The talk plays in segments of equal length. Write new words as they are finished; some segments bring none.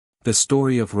The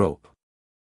story of rope.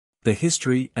 The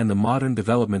history and the modern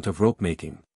development of rope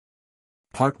making.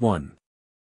 Part 1.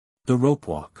 The rope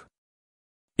walk.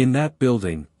 In that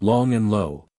building, long and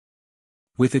low,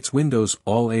 with its windows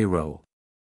all a-row,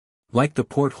 like the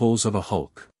portholes of a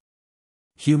hulk,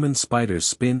 human spiders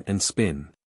spin and spin,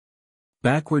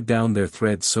 backward down their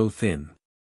threads so thin,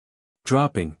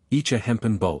 dropping, each a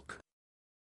hempen bulk.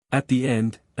 At the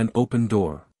end, an open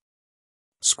door.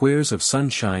 Squares of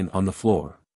sunshine on the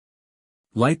floor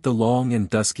light the long and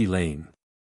dusky lane.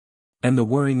 And the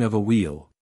whirring of a wheel,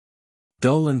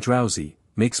 dull and drowsy,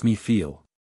 makes me feel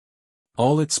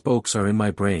all its spokes are in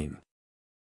my brain,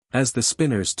 as the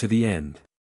spinners to the end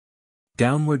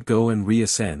downward go and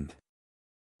reascend,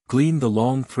 gleam the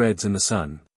long threads in the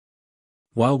sun,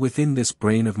 while within this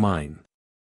brain of mine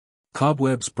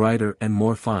cobwebs brighter and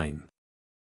more fine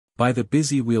by the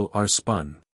busy wheel are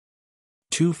spun.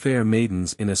 Two fair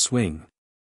maidens in a swing,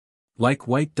 like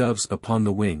white doves upon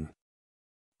the wing,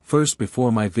 first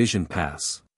before my vision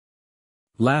pass,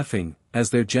 laughing,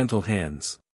 as their gentle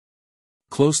hands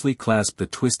closely clasp the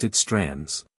twisted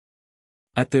strands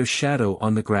at their shadow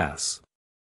on the grass.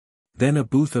 Then a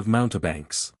booth of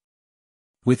mountebanks,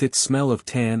 with its smell of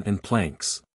tan and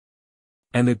planks,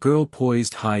 and a girl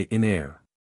poised high in air,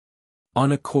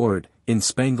 on a cord, in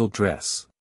spangled dress,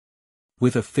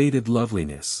 with a faded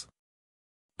loveliness,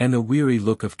 and a weary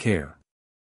look of care.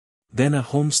 Then a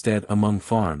homestead among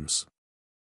farms,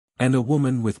 and a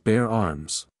woman with bare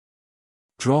arms,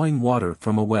 drawing water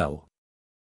from a well.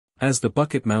 As the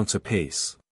bucket mounts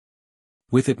apace,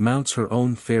 with it mounts her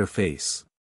own fair face,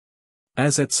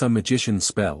 as at some magician's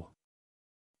spell.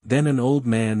 Then an old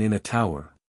man in a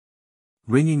tower,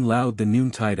 ringing loud the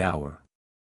noontide hour,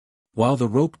 while the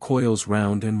rope coils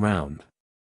round and round,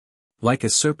 like a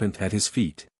serpent at his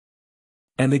feet,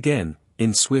 and again,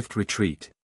 in swift retreat,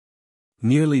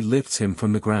 nearly lifts him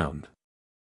from the ground.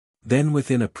 Then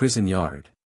within a prison yard,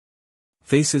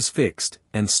 faces fixed,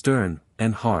 and stern,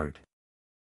 and hard,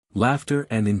 laughter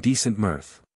and indecent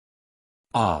mirth.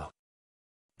 Ah!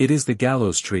 It is the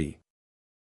gallows tree,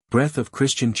 breath of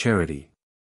Christian charity.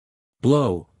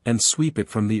 Blow, and sweep it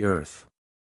from the earth.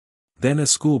 Then a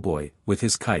schoolboy, with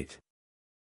his kite,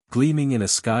 gleaming in a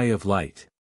sky of light,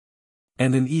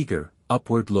 and an eager,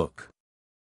 upward look.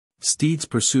 Steeds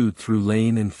pursued through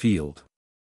lane and field,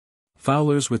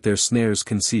 fowlers with their snares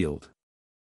concealed,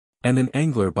 and an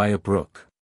angler by a brook.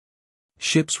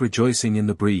 Ships rejoicing in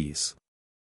the breeze,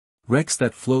 wrecks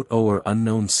that float o'er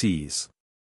unknown seas,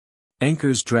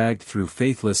 anchors dragged through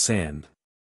faithless sand,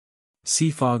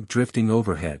 sea fog drifting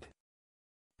overhead,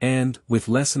 and, with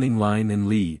lessening line and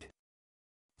lead,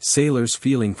 sailors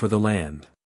feeling for the land.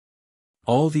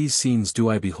 All these scenes do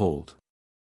I behold,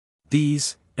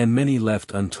 these, and many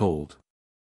left untold,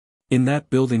 in that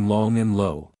building long and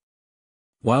low,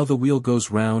 while the wheel goes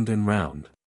round and round,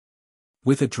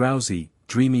 with a drowsy,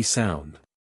 dreamy sound,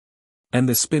 and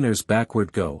the spinners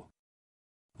backward go.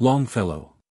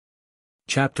 Longfellow.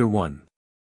 Chapter 1.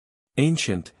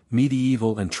 Ancient,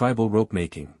 medieval and tribal rope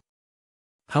making.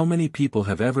 How many people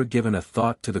have ever given a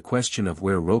thought to the question of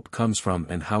where rope comes from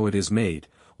and how it is made,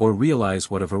 or realize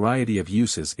what a variety of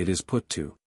uses it is put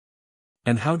to,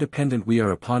 and how dependent we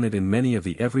are upon it in many of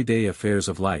the everyday affairs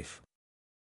of life?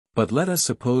 But let us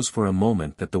suppose for a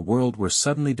moment that the world were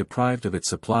suddenly deprived of its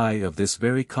supply of this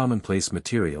very commonplace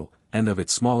material, and of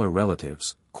its smaller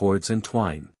relatives, cords and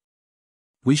twine.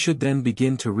 We should then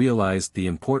begin to realize the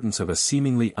importance of a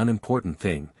seemingly unimportant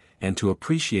thing, and to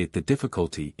appreciate the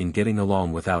difficulty in getting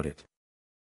along without it.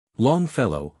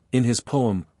 Longfellow, in his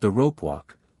poem, The Rope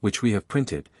Walk, which we have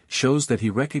printed, shows that he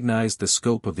recognized the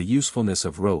scope of the usefulness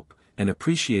of rope, and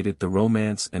appreciated the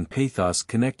romance and pathos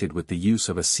connected with the use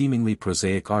of a seemingly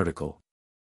prosaic article.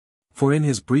 For in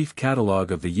his brief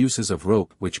catalogue of the uses of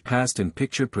rope which passed in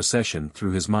pictured procession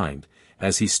through his mind,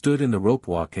 as he stood in the rope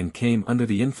walk and came under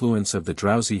the influence of the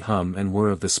drowsy hum and whir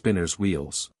of the spinner's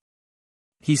wheels,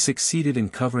 he succeeded in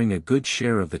covering a good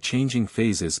share of the changing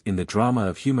phases in the drama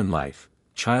of human life,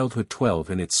 childhood 12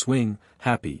 in its swing,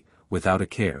 happy, without a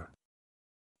care.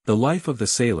 The life of the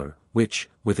sailor, which,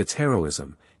 with its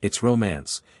heroism, its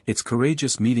romance, its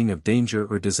courageous meeting of danger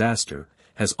or disaster,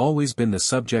 has always been the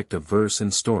subject of verse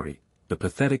and story, the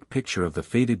pathetic picture of the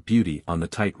faded beauty on the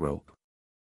tightrope,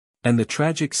 and the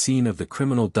tragic scene of the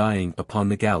criminal dying upon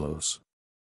the gallows.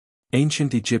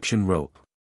 Ancient Egyptian rope.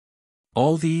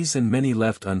 All these and many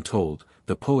left untold,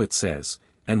 the poet says,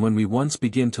 and when we once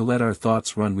begin to let our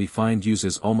thoughts run we find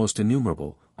uses almost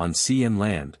innumerable, on sea and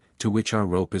land, to which our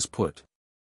rope is put.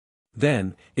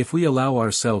 Then, if we allow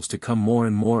ourselves to come more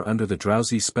and more under the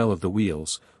drowsy spell of the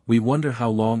wheels, we wonder how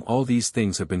long all these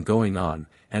things have been going on,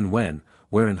 and when,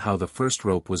 where and how the first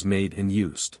rope was made and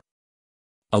used.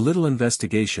 A little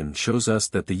investigation shows us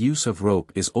that the use of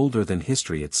rope is older than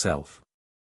history itself.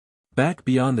 Back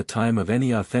beyond the time of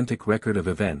any authentic record of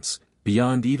events,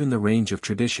 beyond even the range of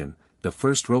tradition, the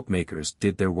first rope makers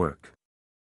did their work.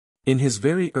 In his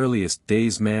very earliest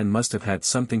days man must have had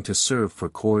something to serve for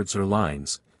cords or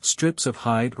lines, strips of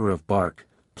hide or of bark,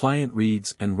 pliant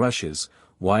reeds and rushes,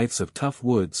 withes of tough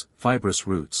woods, fibrous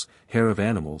roots, hair of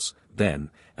animals, then,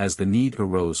 as the need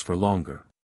arose for longer,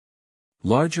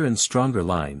 larger and stronger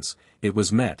lines, it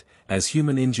was met, as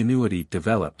human ingenuity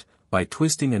developed, by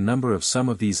twisting a number of some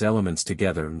of these elements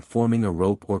together and forming a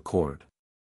rope or cord.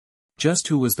 Just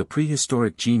who was the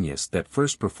prehistoric genius that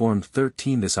first performed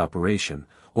this operation,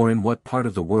 or in what part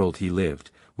of the world he lived,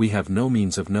 we have no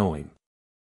means of knowing.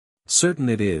 Certain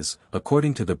it is,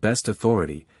 according to the best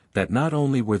authority, that not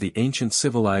only were the ancient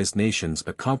civilized nations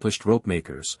accomplished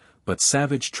rope-makers, but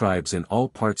savage tribes in all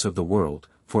parts of the world,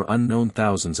 for unknown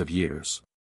thousands of years,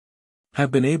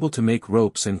 have been able to make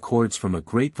ropes and cords from a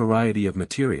great variety of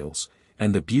materials,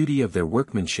 and the beauty of their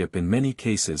workmanship in many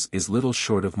cases is little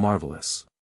short of marvelous.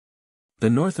 The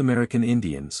North American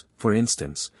Indians, for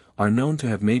instance, are known to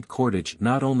have made cordage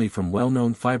not only from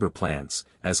well-known fiber plants,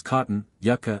 as cotton,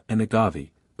 yucca and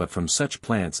agave, but from such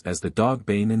plants as the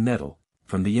dogbane and nettle,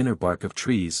 from the inner bark of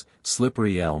trees,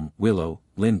 slippery elm, willow,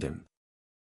 linden,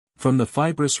 from the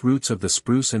fibrous roots of the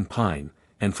spruce and pine,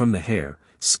 and from the hair,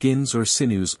 skins or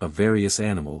sinews of various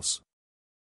animals.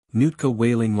 Nootka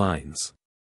whaling lines.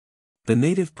 The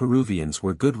native Peruvians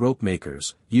were good rope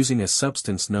makers, using a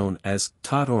substance known as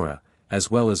tatora, as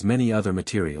well as many other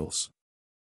materials.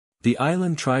 The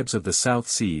island tribes of the South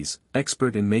Seas,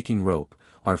 expert in making rope,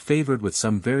 are favored with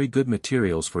some very good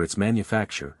materials for its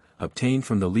manufacture, obtained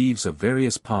from the leaves of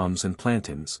various palms and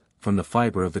plantains, from the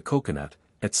fiber of the coconut,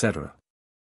 etc.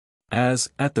 As,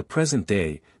 at the present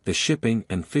day, the shipping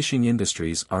and fishing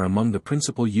industries are among the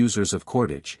principal users of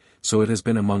cordage, so it has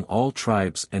been among all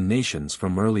tribes and nations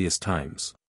from earliest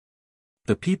times.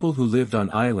 The people who lived on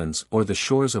islands or the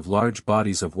shores of large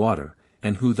bodies of water,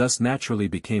 and who thus naturally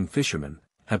became fishermen,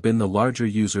 have been the larger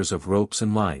users of ropes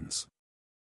and lines.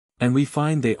 And we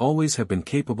find they always have been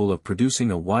capable of producing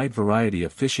a wide variety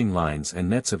of fishing lines and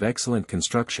nets of excellent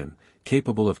construction,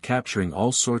 capable of capturing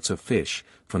all sorts of fish,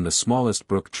 from the smallest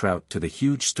brook trout to the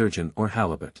huge sturgeon or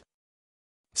halibut.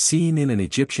 Scene in an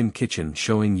Egyptian kitchen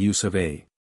showing use of a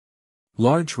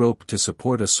large rope to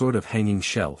support a sort of hanging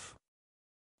shelf.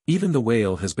 Even the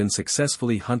whale has been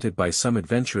successfully hunted by some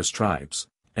adventurous tribes,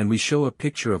 and we show a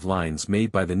picture of lines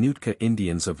made by the Nootka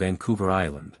Indians of Vancouver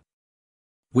Island,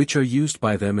 which are used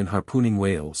by them in harpooning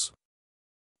whales.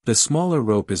 The smaller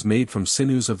rope is made from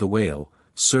sinews of the whale,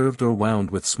 served or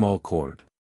wound with small cord.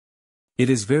 It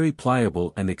is very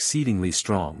pliable and exceedingly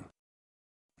strong.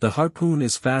 The harpoon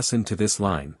is fastened to this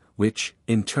line, which,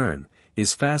 in turn,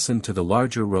 is fastened to the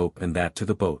larger rope and that to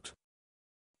the boat.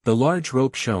 The large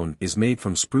rope shown is made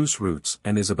from spruce roots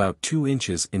and is about 2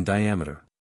 inches in diameter.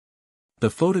 The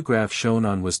photograph shown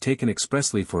on was taken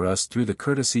expressly for us through the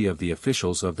courtesy of the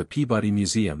officials of the Peabody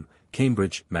Museum,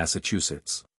 Cambridge,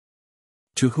 Massachusetts,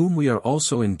 to whom we are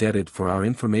also indebted for our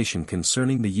information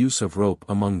concerning the use of rope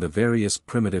among the various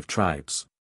primitive tribes.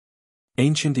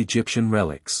 Ancient Egyptian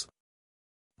relics.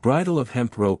 Bridle of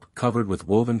hemp rope covered with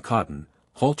woven cotton,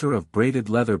 halter of braided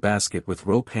leather basket with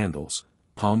rope handles,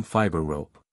 palm fiber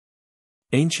rope.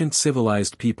 Ancient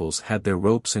civilized peoples had their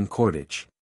ropes and cordage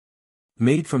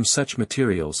made from such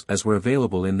materials as were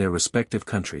available in their respective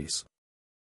countries.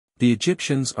 The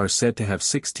Egyptians are said to have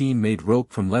 16 made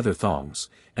rope from leather thongs,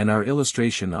 and our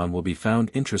illustration on will be found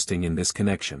interesting in this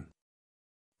connection.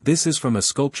 This is from a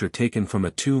sculpture taken from a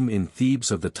tomb in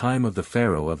Thebes of the time of the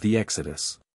Pharaoh of the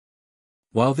Exodus.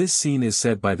 While this scene is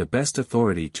said by the best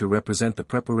authority to represent the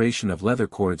preparation of leather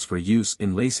cords for use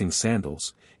in lacing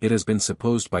sandals, it has been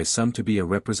supposed by some to be a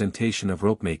representation of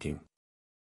rope making.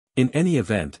 In any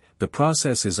event, the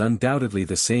process is undoubtedly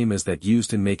the same as that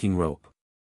used in making rope.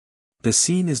 The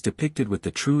scene is depicted with the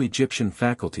true Egyptian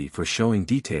faculty for showing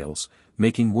details,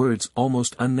 making words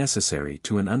almost unnecessary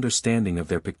to an understanding of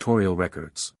their pictorial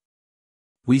records.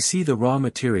 We see the raw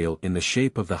material in the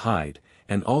shape of the hide,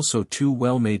 and also 2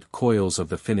 well-made coils of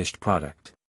the finished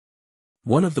product.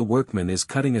 One of the workmen is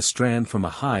cutting a strand from a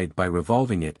hide by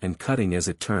revolving it and cutting as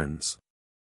it turns.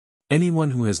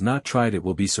 Anyone who has not tried it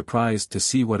will be surprised to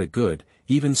see what a good,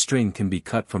 even string can be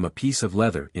cut from a piece of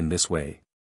leather in this way.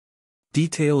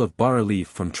 Detail of bas-relief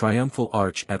from Triumphal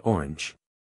Arch at Orange.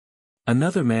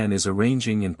 Another man is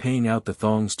arranging and paying out the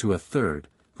thongs to a third,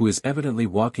 who is evidently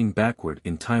walking backward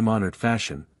in time-honored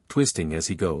fashion, twisting as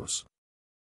he goes.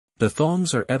 The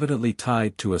thongs are evidently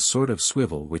tied to a sort of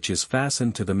swivel which is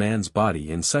fastened to the man's body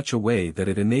in such a way that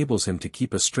it enables him to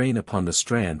keep a strain upon the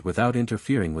strand without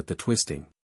interfering with the twisting.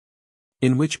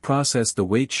 In which process the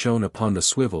weight shown upon the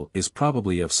swivel is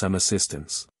probably of some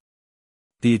assistance.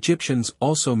 The Egyptians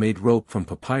also made rope from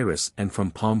papyrus and from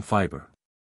palm fiber.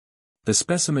 The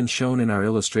specimen shown in our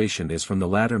illustration is from the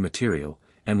latter material,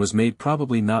 and was made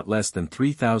probably not less than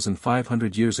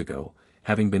 3,500 years ago,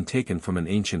 having been taken from an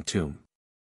ancient tomb.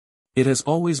 It has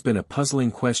always been a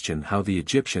puzzling question how the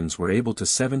Egyptians were able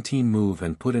to move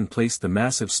and put in place the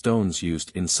massive stones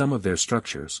used in some of their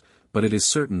structures, but it is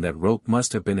certain that rope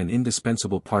must have been an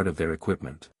indispensable part of their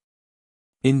equipment.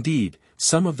 Indeed,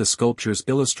 some of the sculptures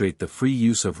illustrate the free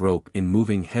use of rope in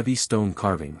moving heavy stone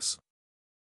carvings.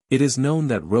 It is known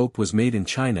that rope was made in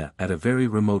China at a very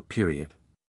remote period.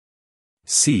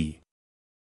 C.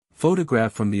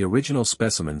 Photograph from the original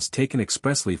specimens taken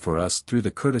expressly for us through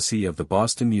the courtesy of the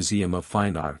Boston Museum of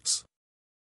Fine Arts.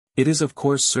 It is of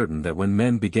course certain that when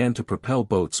men began to propel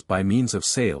boats by means of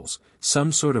sails,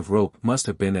 some sort of rope must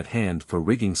have been at hand for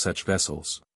rigging such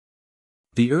vessels.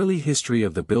 The early history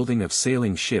of the building of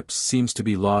sailing ships seems to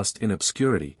be lost in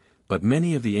obscurity, but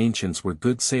many of the ancients were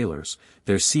good sailors,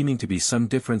 there seeming to be some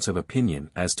difference of opinion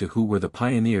as to who were the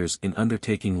pioneers in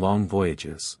undertaking long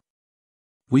voyages.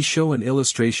 We show an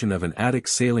illustration of an Attic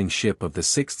sailing ship of the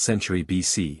 6th century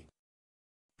BC.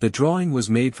 The drawing was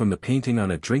made from the painting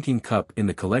on a drinking cup in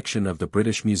the collection of the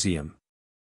British Museum.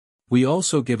 We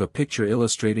also give a picture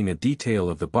illustrating a detail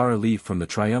of the bas-relief from the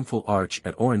Triumphal Arch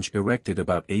at Orange erected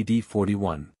about AD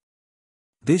 41.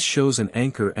 This shows an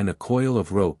anchor and a coil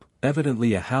of rope,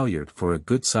 evidently a halyard for a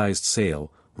good-sized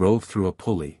sail, rove through a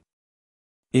pulley.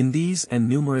 In these and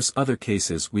numerous other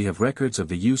cases we have records of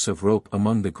the use of rope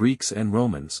among the Greeks and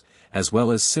Romans, as well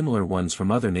as similar ones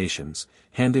from other nations,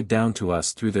 handed down to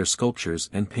us through their sculptures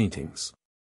and paintings.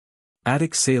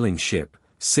 Attic sailing ship,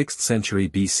 6th century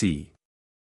BC.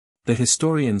 The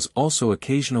historians also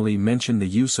occasionally mention the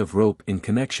use of rope in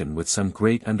connection with some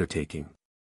great undertaking.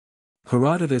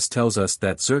 Herodotus tells us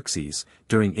that Xerxes,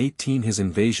 during his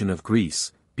invasion of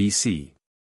Greece, BC.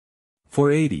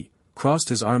 480, crossed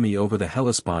his army over the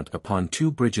Hellespont upon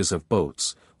 2 bridges of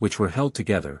boats, which were held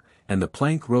together, and the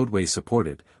plank roadway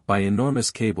supported, by enormous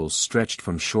cables stretched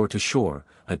from shore to shore,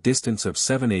 a distance of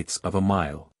 7/8 of a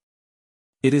mile.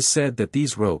 It is said that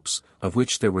these ropes, of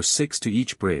which there were 6 to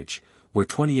each bridge, were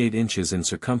 28 inches in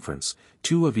circumference,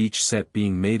 2 of each set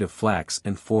being made of flax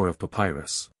and 4 of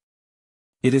papyrus.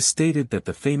 It is stated that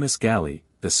the famous galley,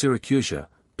 the Syracusia,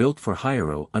 built for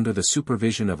Hiero under the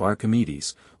supervision of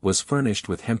Archimedes, was furnished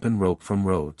with hempen rope from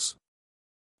Rhodes.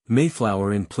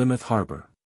 Mayflower in Plymouth Harbor.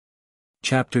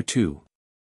 Chapter 2.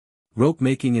 Rope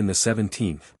making in the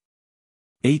 17th,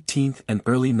 18th and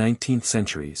early 19th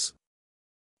centuries.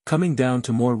 Coming down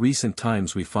to more recent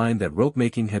times we find that rope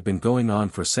making had been going on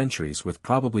for centuries with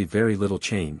probably very little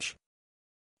change.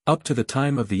 Up to the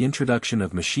time of the introduction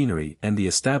of machinery and the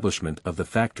establishment of the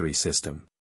factory system.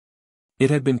 It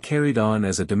had been carried on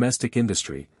as a domestic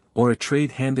industry, or a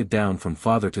trade handed down from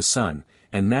father to son,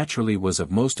 and naturally was of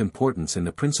most importance in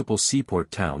the principal seaport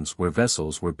towns where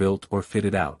vessels were built or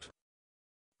fitted out.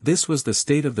 This was the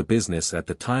state of the business at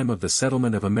the time of the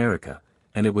settlement of America,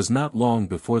 and it was not long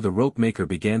before the rope maker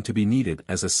began to be needed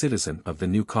as a citizen of the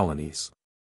new colonies.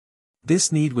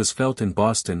 This need was felt in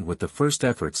Boston with the first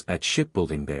efforts at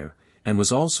shipbuilding there, and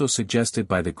was also suggested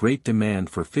by the great demand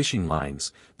for fishing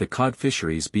lines, the cod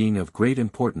fisheries being of great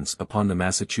importance upon the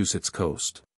Massachusetts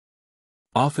coast.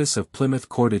 Office of Plymouth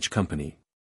Cordage Company.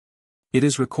 It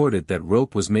is recorded that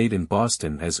rope was made in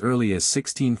Boston as early as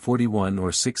 1641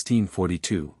 or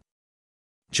 1642.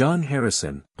 John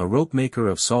Harrison, a rope maker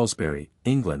of Salisbury,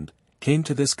 England, came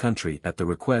to this country at the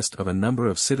request of a number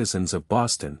of citizens of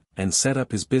Boston, and set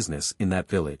up his business in that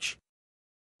village.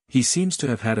 He seems to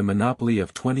have had a monopoly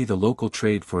of the local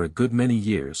trade for a good many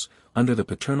years, under the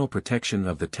paternal protection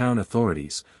of the town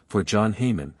authorities, for John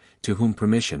Hayman, to whom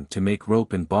permission to make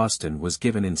rope in Boston was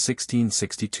given in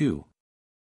 1662.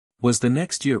 Was the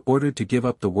next year ordered to give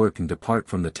up the work and depart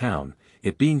from the town,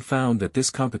 it being found that this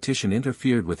competition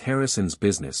interfered with Harrison's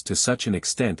business to such an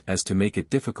extent as to make it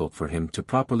difficult for him to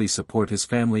properly support his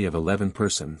family of 11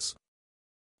 persons.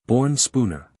 Born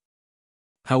Spooner.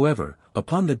 However,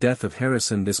 upon the death of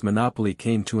Harrison this monopoly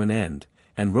came to an end,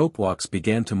 and rope walks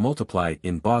began to multiply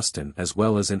in Boston as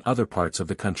well as in other parts of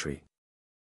the country.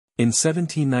 In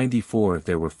 1794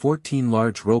 there were 14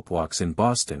 large rope walks in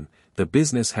Boston, the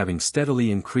business having steadily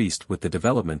increased with the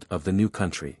development of the new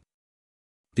country.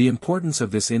 The importance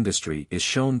of this industry is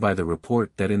shown by the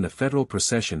report that in the federal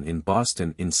procession in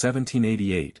Boston in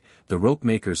 1788, the rope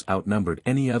makers outnumbered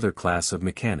any other class of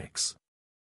mechanics.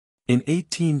 In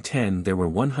 1810 there were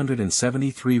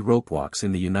 173 rope walks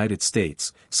in the United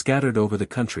States, scattered over the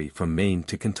country from Maine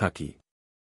to Kentucky.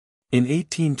 In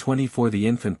 1824 the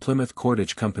infant Plymouth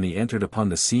Cordage Company entered upon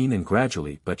the scene and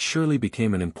gradually but surely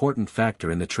became an important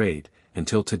factor in the trade,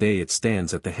 until today it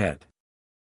stands at the head.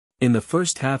 In the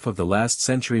first half of the last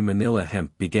century Manila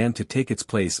hemp began to take its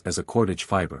place as a cordage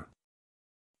fiber.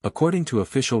 According to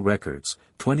official records,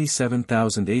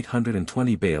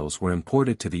 27,820 bales were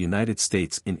imported to the United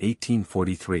States in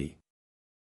 1843.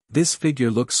 This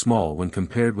figure looks small when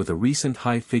compared with a recent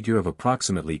high figure of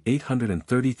approximately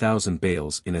 830,000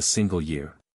 bales in a single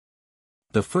year.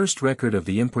 The first record of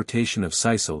the importation of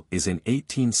sisal is in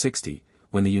 1860,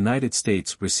 when the United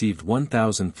States received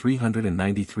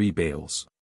 1,393 bales.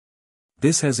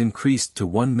 This has increased to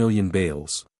 1 million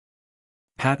bales.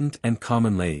 Patent and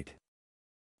common laid.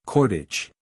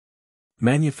 Cordage.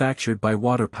 Manufactured by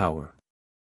water power.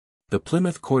 The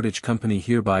Plymouth Cordage Company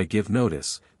hereby give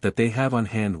notice, that they have on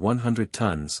hand 100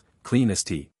 tons, clean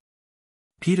St.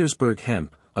 Petersburg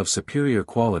hemp, of superior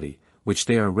quality, which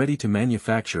they are ready to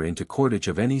manufacture into cordage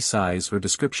of any size or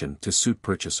description to suit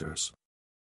purchasers.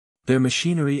 Their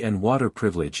machinery and water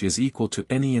privilege is equal to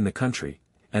any in the country,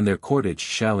 and their cordage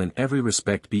shall in every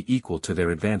respect be equal to their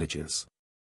advantages.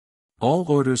 All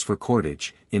orders for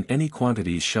cordage, in any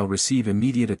quantities shall receive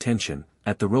immediate attention,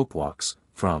 at the rope walks,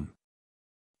 from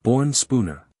Born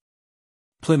Spooner.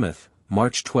 Plymouth,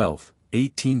 March 12,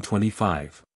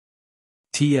 1825.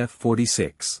 TF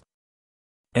 46.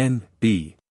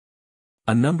 N.B.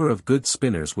 A number of good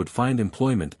spinners would find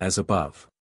employment as above.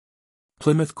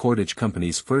 Plymouth Cordage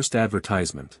Company's first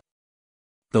advertisement.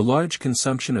 The large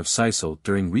consumption of sisal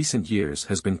during recent years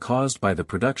has been caused by the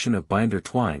production of binder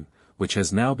twine, which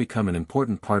has now become an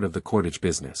important part of the cordage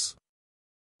business.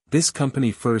 This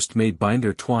company first made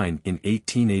binder twine in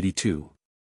 1882.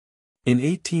 In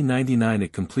 1899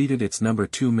 it completed its No.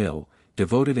 2 mill,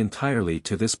 devoted entirely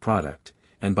to this product,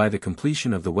 and by the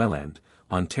completion of the Welland,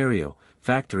 Ontario,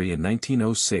 factory in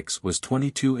 1906 was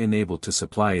 22 enabled to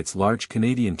supply its large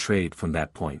Canadian trade from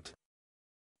that point.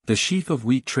 The sheaf of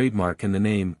wheat trademark and the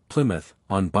name, Plymouth,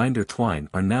 on binder twine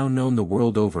are now known the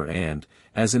world over and,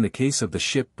 as in the case of the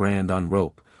ship brand on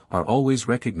rope, are always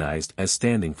recognized as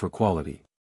standing for quality.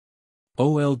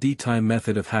 Old time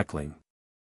method of hackling.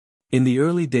 In the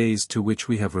early days to which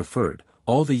we have referred,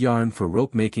 all the yarn for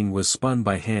rope making was spun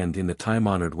by hand in the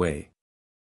time-honored way.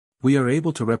 We are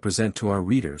able to represent to our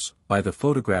readers, by the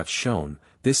photographs shown,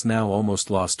 this now almost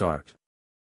lost art.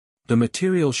 The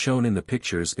material shown in the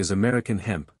pictures is American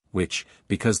hemp, which,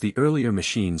 because the earlier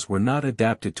machines were not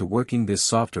adapted to working this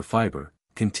softer fiber,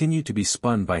 continued to be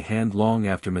spun by hand long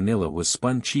after Manila was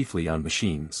spun chiefly on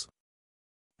machines.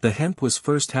 The hemp was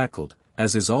first hackled,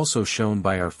 as is also shown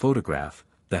by our photograph,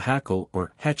 the hackle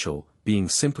or hetchel being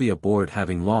simply a board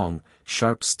having long,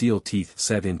 sharp steel teeth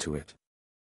set into it.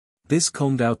 This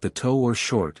combed out the tow or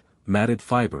short, matted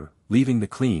fiber, leaving the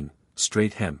clean,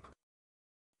 straight hemp.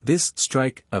 This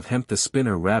strike of hemp the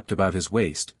spinner wrapped about his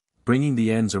waist, bringing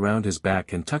the ends around his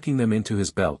back and tucking them into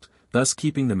his belt, thus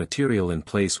keeping the material in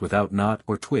place without knot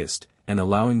or twist, and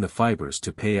allowing the fibers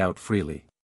to pay out freely.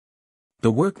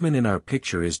 The workman in our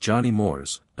picture is Johnny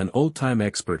Moores, an old-time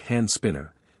expert hand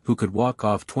spinner, who could walk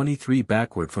off 23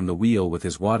 backward from the wheel with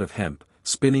his wad of hemp,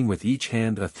 spinning with each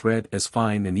hand a thread as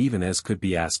fine and even as could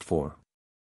be asked for.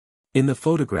 In the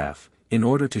photograph, in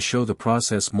order to show the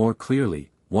process more clearly,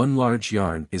 one large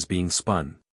yarn is being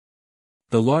spun.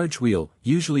 The large wheel,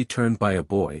 usually turned by a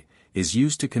boy, is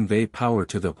used to convey power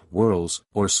to the whorls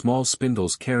or small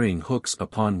spindles carrying hooks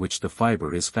upon which the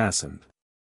fiber is fastened.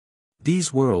 These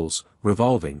whorls,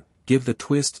 revolving, give the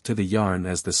twist to the yarn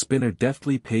as the spinner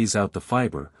deftly pays out the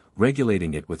fiber,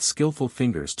 regulating it with skillful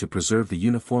fingers to preserve the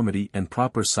uniformity and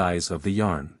proper size of the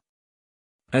yarn.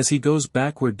 As he goes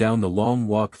backward down the long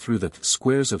walk through the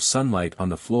squares of sunlight on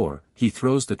the floor, he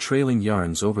throws the trailing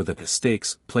yarns over the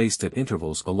stakes placed at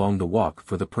intervals along the walk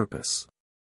for the purpose.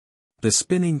 The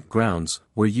spinning grounds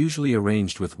were usually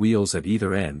arranged with wheels at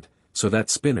either end, so that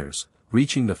spinners,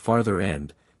 reaching the farther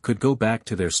end, could go back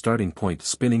to their starting point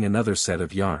spinning another set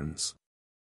of yarns.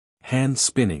 Hand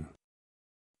spinning.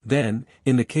 Then,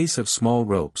 in the case of small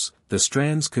ropes, the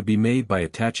strands could be made by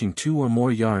attaching 2 or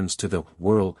more yarns to the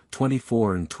whorl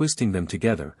 24 and twisting them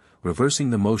together,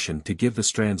 reversing the motion to give the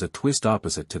strands a twist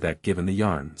opposite to that given the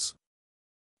yarns.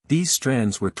 These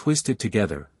strands were twisted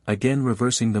together, again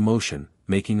reversing the motion,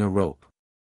 making a rope.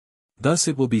 Thus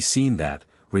it will be seen that,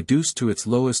 reduced to its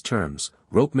lowest terms,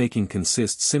 rope-making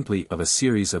consists simply of a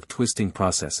series of twisting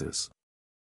processes.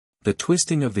 The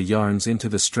twisting of the yarns into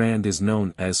the strand is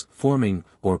known as forming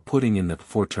or putting in the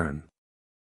foreturn.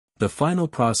 The final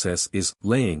process is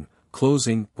laying,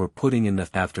 closing, or putting in the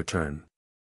afterturn.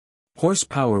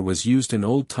 Horsepower was used in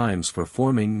old times for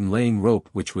forming and laying rope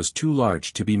which was too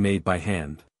large to be made by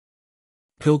hand.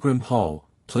 Pilgrim Hall,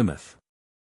 Plymouth.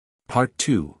 Part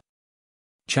 2.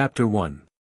 Chapter 1.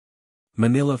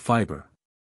 Manila Fiber.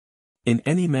 In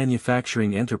any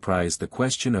manufacturing enterprise, the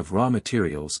question of raw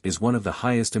materials is one of the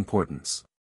highest importance.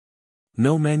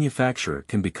 No manufacturer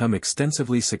can become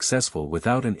extensively successful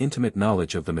without an intimate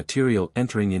knowledge of the material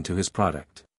entering into his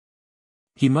product.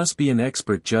 He must be an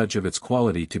expert judge of its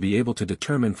quality to be able to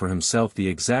determine for himself the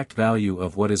exact value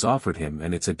of what is offered him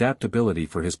and its adaptability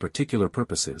for his particular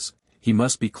purposes. He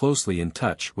must be closely in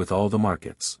touch with all the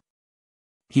markets.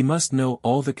 He must know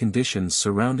all the conditions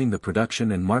surrounding the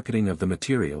production and marketing of the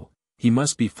material. He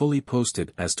must be fully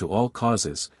posted as to all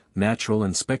causes, natural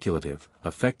and speculative,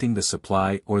 affecting the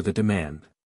supply or the demand.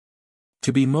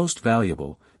 To be most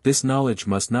valuable, this knowledge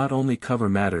must not only cover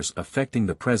matters affecting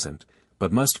the present,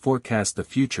 but must forecast the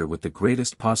future with the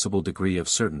greatest possible degree of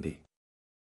certainty.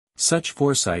 Such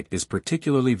foresight is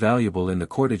particularly valuable in the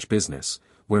cordage business,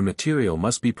 where material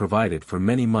must be provided for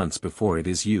many months before it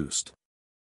is used.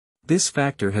 This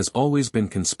factor has always been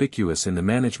conspicuous in the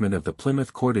management of the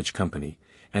Plymouth Cordage Company,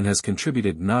 and has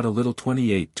contributed not a little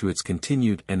to its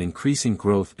continued and increasing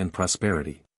growth and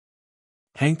prosperity.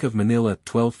 Hank of Manila,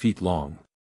 12 feet long.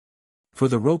 For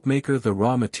the rope maker, the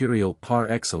raw material par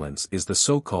excellence is the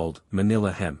so-called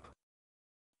Manila hemp.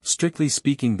 Strictly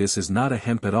speaking, this is not a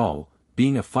hemp at all,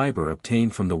 being a fiber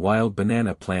obtained from the wild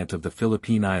banana plant of the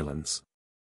Philippine Islands.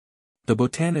 The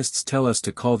botanists tell us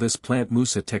to call this plant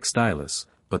Musa textilis,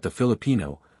 but the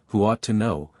Filipino, who ought to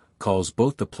know, calls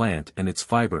both the plant and its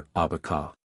fiber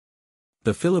abaca.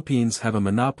 The Philippines have a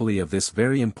monopoly of this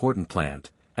very important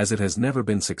plant, as it has never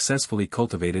been successfully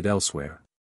cultivated elsewhere.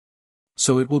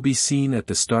 So it will be seen at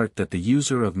the start that the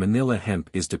user of Manila hemp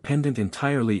is dependent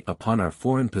entirely upon our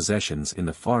foreign possessions in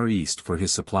the Far East for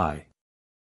his supply.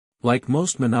 Like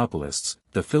most monopolists,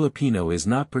 the Filipino is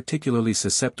not particularly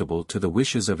susceptible to the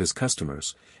wishes of his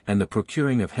customers, and the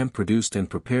procuring of hemp produced and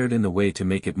prepared in the way to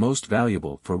make it most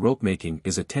valuable for rope making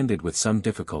is attended with some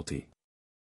difficulty.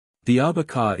 The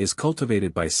abaca is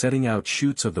cultivated by setting out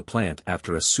shoots of the plant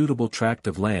after a suitable tract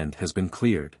of land has been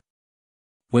cleared.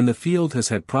 When the field has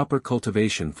had proper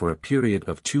cultivation for a period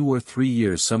of 2 or 3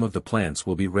 years, some of the plants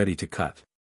will be ready to cut.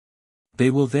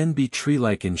 They will then be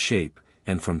tree-like in shape,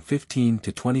 and from 15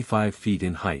 to 25 feet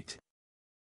in height.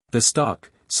 The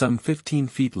stalk, some 15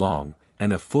 feet long,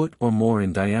 and a foot or more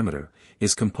in diameter,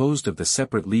 is composed of the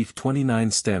separate leaf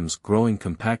 29 stems growing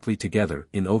compactly together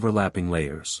in overlapping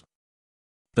layers.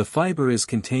 The fiber is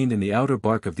contained in the outer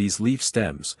bark of these leaf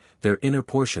stems, their inner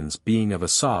portions being of a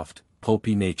soft,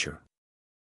 pulpy nature.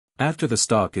 After the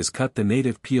stalk is cut, the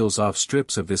native peels off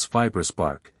strips of this fibrous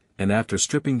bark, and after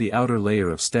stripping the outer layer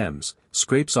of stems,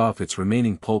 scrapes off its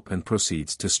remaining pulp and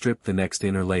proceeds to strip the next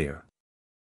inner layer.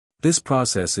 This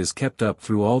process is kept up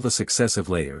through all the successive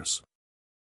layers.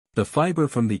 The fiber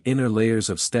from the inner layers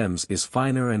of stems is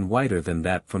finer and whiter than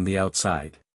that from the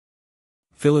outside.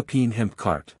 Philippine hemp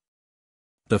cart.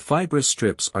 The fibrous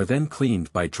strips are then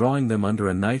cleaned by drawing them under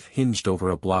a knife hinged over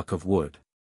a block of wood.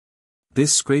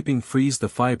 This scraping frees the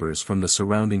fibers from the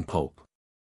surrounding pulp.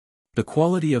 The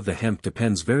quality of the hemp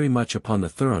depends very much upon the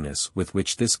thoroughness with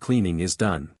which this cleaning is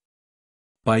done.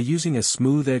 By using a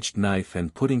smooth-edged knife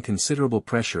and putting considerable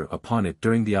pressure upon it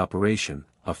during the operation,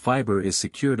 a fiber is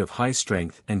secured of high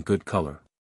strength and good color.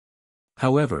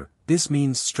 However, this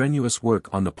means strenuous work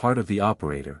on the part of the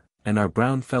operator, and our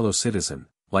brown fellow citizen,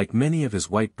 like many of his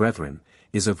white brethren,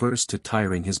 is averse to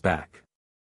tiring his back.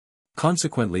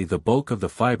 Consequently, the bulk of the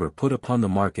fiber put upon the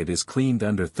market is cleaned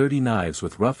under 30 knives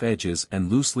with rough edges and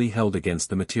loosely held against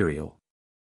the material.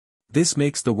 This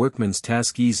makes the workman's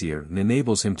task easier and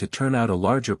enables him to turn out a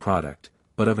larger product,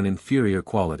 but of an inferior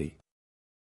quality.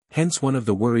 Hence one of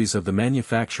the worries of the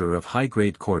manufacturer of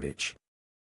high-grade cordage.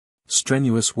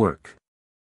 Strenuous work.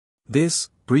 This,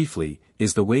 briefly,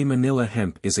 is the way Manila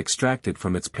hemp is extracted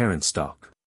from its parent stalk.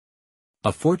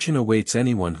 A fortune awaits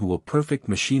anyone who will perfect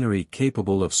machinery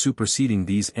capable of superseding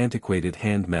these antiquated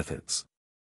hand methods.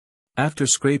 After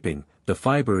scraping, the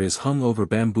fiber is hung over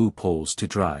bamboo poles to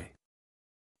dry.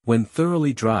 When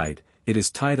thoroughly dried, it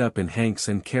is tied up in hanks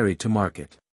and carried to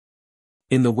market.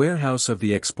 In the warehouse of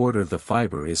the exporter, the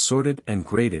fiber is sorted and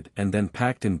graded and then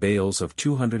packed in bales of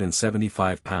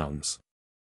 275 pounds.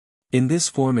 In this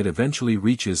form it eventually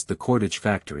reaches the cordage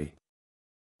factory.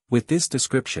 With this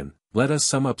description, let us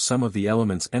sum up some of the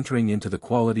elements entering into the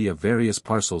quality of various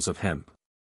parcels of hemp,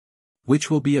 which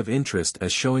will be of interest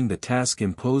as showing the task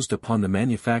imposed upon the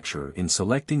manufacturer in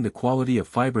selecting the quality of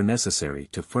fiber necessary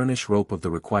to furnish rope of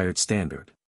the required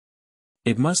standard.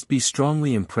 It must be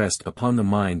strongly impressed upon the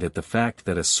mind that the fact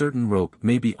that a certain rope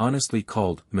may be honestly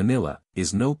called Manila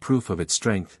is no proof of its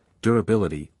strength,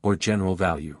 durability, or general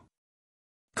value.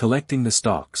 Collecting the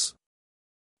stalks.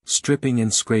 Stripping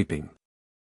and scraping.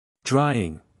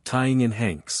 Drying, tying in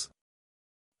hanks.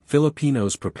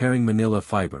 Filipinos preparing Manila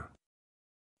fiber.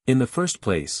 In the first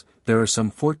place, there are some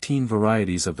 14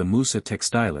 varieties of the Musa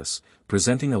textilis,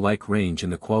 presenting a like range in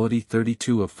the quality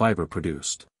 32 of fiber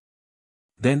produced.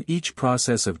 Then each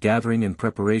process of gathering and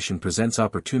preparation presents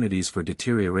opportunities for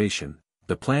deterioration.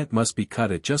 The plant must be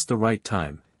cut at just the right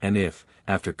time, and if,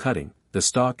 after cutting, the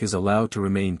stalk is allowed to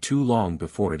remain too long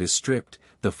before it is stripped,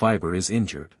 the fiber is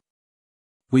injured.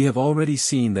 We have already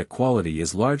seen that quality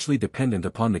is largely dependent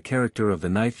upon the character of the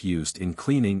knife used in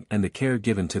cleaning and the care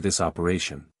given to this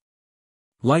operation.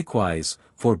 Likewise,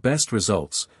 for best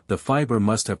results, the fiber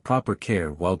must have proper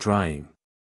care while drying.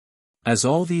 As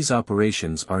all these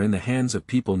operations are in the hands of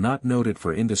people not noted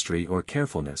for industry or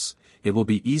carefulness, it will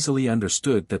be easily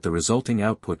understood that the resulting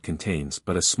output contains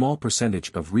but a small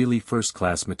percentage of really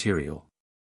first-class material.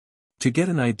 To get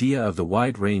an idea of the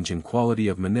wide range and quality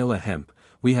of Manila hemp,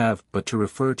 we have but to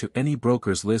refer to any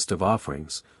broker's list of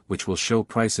offerings, which will show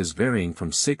prices varying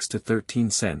from 6 to 13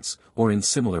 cents, or in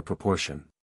similar proportion.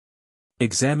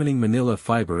 Examining Manila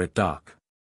fiber at dock.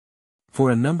 For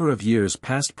a number of years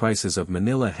past, prices of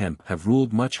Manila hemp have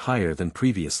ruled much higher than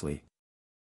previously.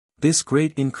 This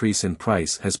great increase in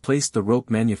price has placed the rope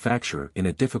manufacturer in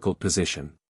a difficult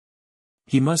position.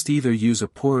 He must either use a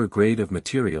poorer grade of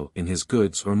material in his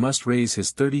goods or must raise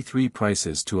his 33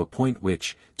 prices to a point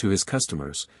which, to his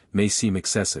customers, may seem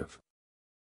excessive.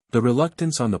 The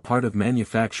reluctance on the part of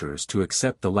manufacturers to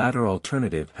accept the latter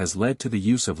alternative has led to the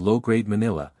use of low-grade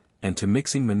Manila, and to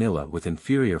mixing Manila with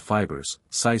inferior fibers,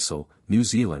 sisal, New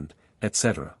Zealand,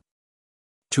 etc.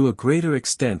 to a greater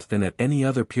extent than at any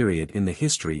other period in the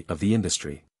history of the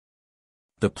industry.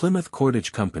 The Plymouth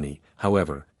Cordage Company,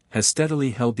 however, has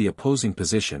steadily held the opposing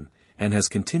position, and has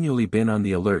continually been on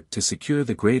the alert to secure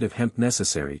the grade of hemp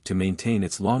necessary to maintain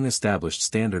its long-established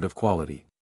standard of quality.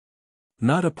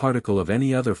 Not a particle of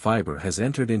any other fiber has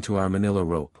entered into our Manila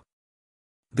rope.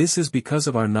 This is because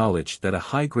of our knowledge that a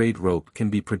high-grade rope can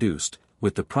be produced,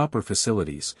 with the proper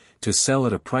facilities, to sell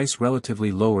at a price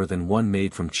relatively lower than one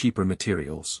made from cheaper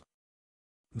materials.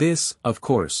 This, of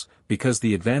course, because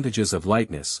the advantages of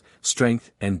lightness,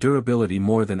 strength, and durability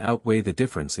more than outweigh the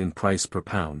difference in price per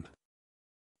pound.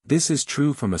 This is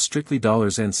true from a strictly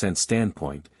dollars and cents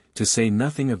standpoint, to say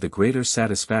nothing of the greater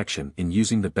satisfaction in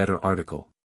using the better article.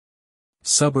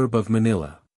 Suburb of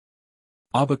Manila.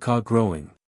 Abaca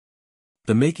growing.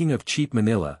 The making of cheap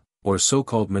Manila, or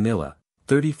so-called Manila,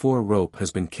 34 rope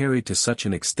has been carried to such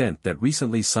an extent that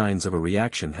recently signs of a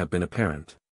reaction have been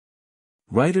apparent.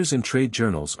 Writers in trade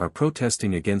journals are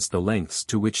protesting against the lengths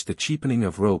to which the cheapening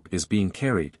of rope is being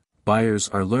carried. Buyers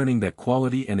are learning that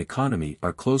quality and economy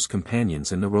are close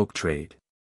companions in the rope trade.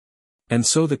 And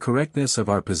so the correctness of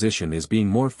our position is being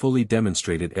more fully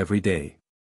demonstrated every day.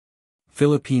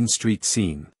 Philippine Street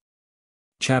Scene.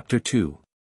 Chapter 2.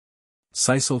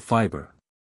 Sisal Fiber.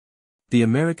 The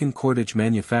American cordage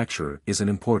manufacturer is an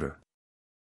importer.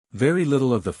 Very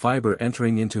little of the fiber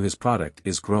entering into his product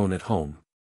is grown at home.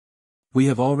 We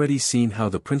have already seen how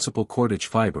the principal cordage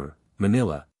fiber,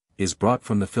 Manila, is brought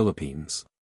from the Philippines.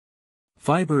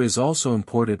 Fiber is also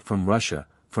imported from Russia,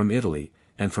 from Italy,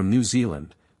 and from New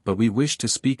Zealand, but we wish to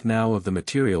speak now of the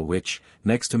material which,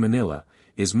 next to Manila,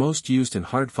 is most used in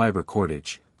hard fiber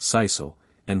cordage, sisal,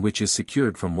 and which is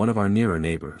secured from one of our nearer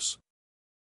neighbors.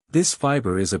 This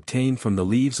fiber is obtained from the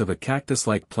leaves of a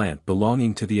cactus-like plant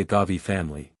belonging to the agave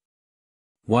family.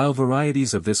 While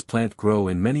varieties of this plant grow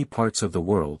in many parts of the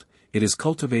world, it is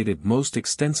cultivated most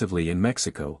extensively in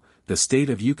Mexico, the state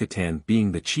of Yucatan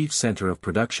being the chief center of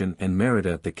production and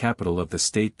Mérida the capital of the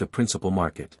state the principal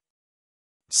market.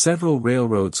 Several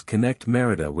railroads connect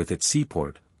Mérida with its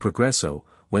seaport, Progreso,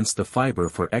 whence the fiber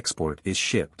for export is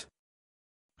shipped.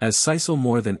 As sisal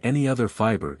more than any other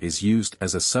fiber is used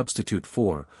as a substitute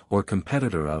for, or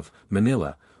competitor of,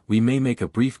 Manila, we may make a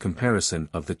brief comparison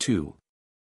of the two.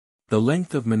 The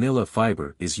length of Manila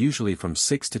fiber is usually from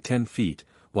 6 to 10 feet,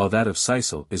 while that of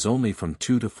sisal is only from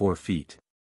 2 to 4 feet.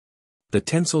 The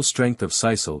tensile strength of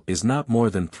sisal is not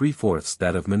more than 3/4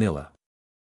 that of Manila.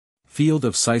 Field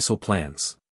of sisal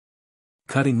plants.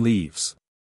 Cutting leaves.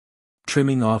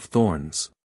 Trimming off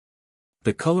thorns.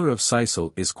 The color of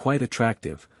sisal is quite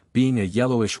attractive, being a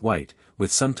yellowish-white,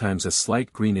 with sometimes a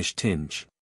slight greenish tinge.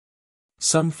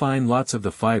 Some fine lots of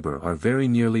the fiber are very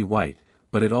nearly white,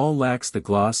 but it all lacks the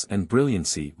gloss and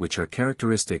brilliancy which are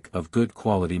characteristic of good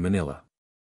quality Manila.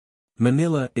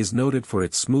 Manila is noted for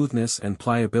its smoothness and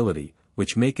pliability,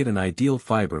 which make it an ideal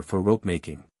fiber for rope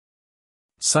making.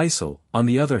 Sisal, on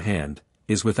the other hand,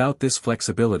 is without this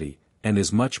flexibility, and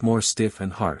is much more stiff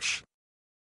and harsh.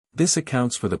 This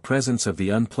accounts for the presence of the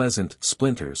unpleasant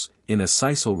splinters in a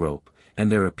sisal rope,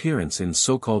 and their appearance in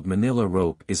so-called manila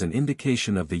rope is an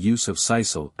indication of the use of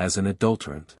sisal as an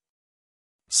adulterant.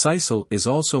 Sisal is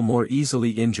also more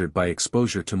easily injured by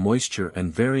exposure to moisture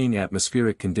and varying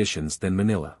atmospheric conditions than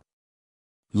manila.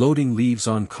 Loading leaves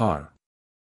on car.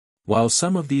 While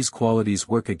some of these qualities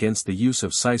work against the use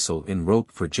of sisal in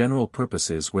rope for general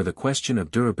purposes where the question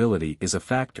of durability is a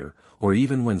factor, or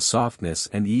even when softness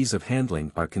and ease of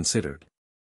handling are considered.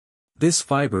 This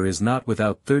fiber is not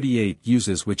without 38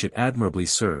 uses which it admirably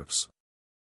serves.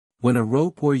 When a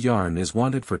rope or yarn is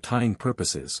wanted for tying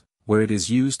purposes, where it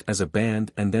is used as a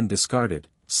band and then discarded,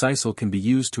 sisal can be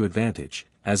used to advantage,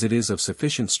 as it is of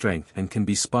sufficient strength and can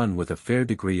be spun with a fair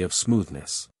degree of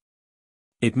smoothness.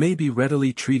 It may be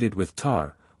readily treated with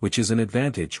tar, which is an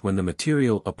advantage when the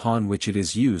material upon which it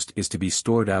is used is to be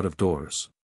stored out of doors.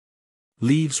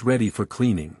 Leaves ready for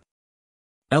cleaning.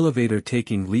 Elevator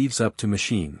taking leaves up to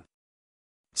machine.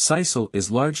 Sisal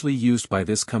is largely used by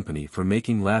this company for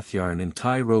making lath yarn and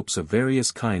tie ropes of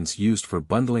various kinds used for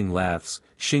bundling laths,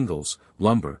 shingles,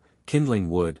 lumber, kindling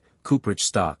wood, cooperage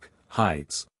stock,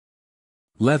 hides.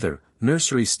 Leather,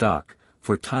 nursery stock,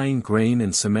 for tying grain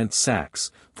and cement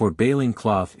sacks, for baling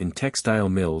cloth in textile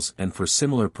mills and for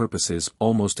similar purposes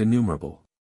almost innumerable.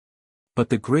 But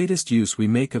the greatest use we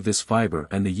make of this fiber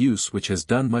and the use which has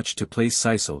done much to place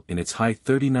sisal in its high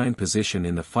 39 position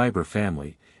in the fiber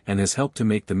family, and has helped to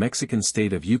make the Mexican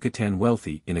state of Yucatan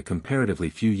wealthy in a comparatively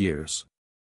few years,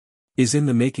 is in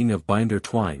the making of binder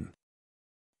twine.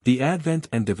 The advent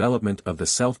and development of the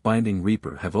self-binding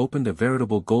reaper have opened a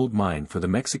veritable gold mine for the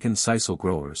Mexican sisal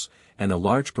growers, and a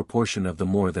large proportion of the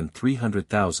more than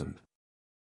 300,000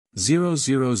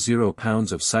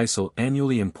 pounds of sisal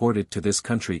annually imported to this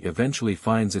country eventually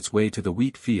finds its way to the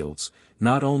wheat fields,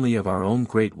 not only of our own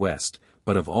Great West,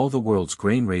 but of all the world's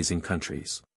grain-raising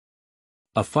countries.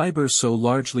 A fiber so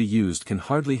largely used can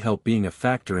hardly help being a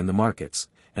factor in the markets,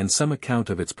 and some account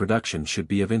of its production should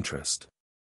be of interest.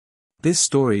 This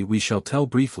story we shall tell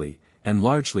briefly, and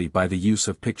largely by the use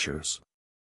of pictures.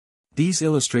 These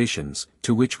illustrations,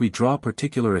 to which we draw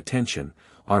particular attention,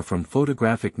 are from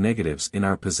photographic negatives in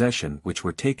our possession which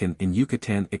were taken in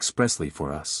Yucatan expressly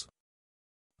for us.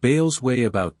 Bales weigh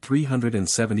about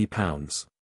 370 pounds.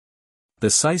 The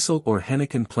sisal or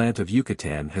henequen plant of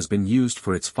Yucatan has been used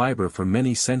for its fiber for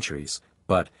many centuries,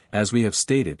 but, as we have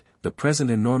stated, the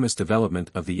present enormous development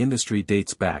of the industry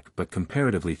dates back but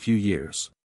comparatively few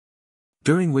years,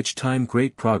 during which time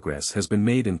great progress has been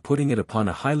made in putting it upon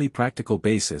a highly practical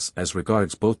basis as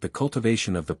regards both the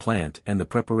cultivation of the plant and the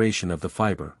preparation of the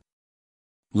fiber.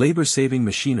 Labor-saving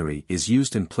machinery is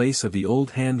used in place of the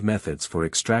old hand methods for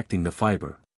extracting the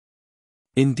fiber.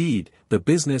 Indeed, the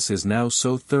business is now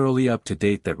so thoroughly up to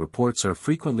date that reports are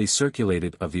frequently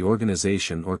circulated of the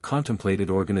organization or contemplated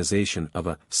organization of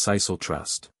a sisal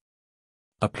trust.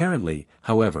 Apparently,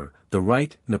 however, the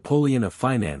right Napoleon of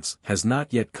finance has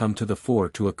not yet come to the fore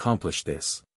to accomplish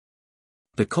this.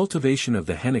 The cultivation of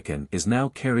the henequen is now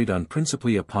carried on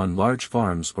principally upon large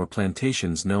farms or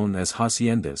plantations known as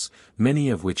haciendas, many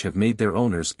of which have made their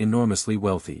owners enormously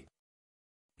wealthy.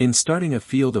 In starting a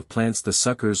field of plants the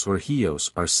suckers or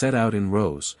hiyos are set out in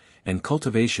rows, and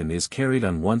cultivation is carried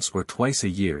on once or twice a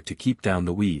year to keep down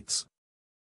the weeds.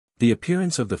 The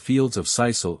appearance of the fields of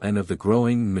sisal and of the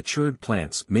growing matured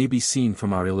plants may be seen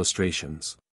from our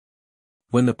illustrations.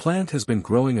 When the plant has been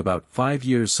growing about 5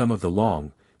 years, some of the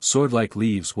long, sword-like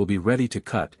leaves will be ready to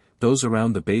cut, those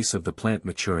around the base of the plant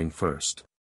maturing first.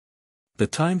 The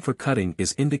time for cutting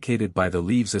is indicated by the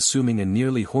leaves assuming a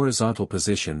nearly horizontal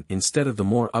position instead of the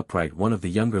more upright one of the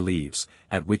younger leaves,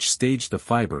 at which stage the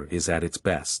fiber is at its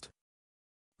best.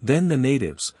 Then the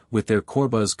natives, with their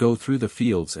corbas, go through the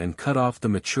fields and cut off the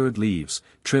matured leaves,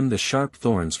 trim the sharp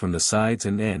thorns from the sides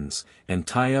and ends, and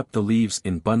tie up the leaves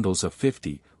in bundles of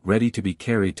 50, ready to be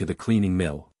carried to the cleaning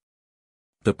mill.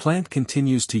 The plant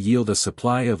continues to yield a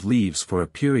supply of leaves for a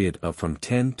period of from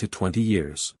 10 to 20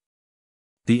 years.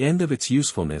 The end of its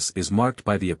usefulness is marked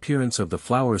by the appearance of the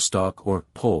flower stalk or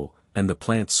pole, and the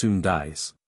plant soon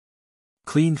dies.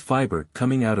 Cleaned fiber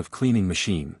coming out of cleaning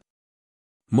machine.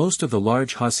 Most of the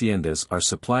large haciendas are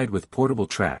supplied with portable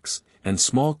tracks, and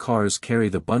small cars carry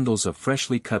the bundles of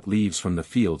freshly cut leaves from the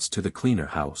fields to the cleaner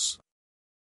house,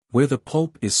 where the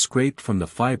pulp is scraped from the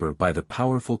fiber by the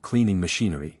powerful cleaning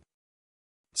machinery.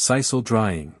 Sisal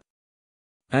drying.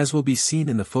 As will be seen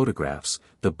in the photographs,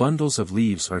 the bundles of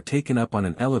leaves are taken up on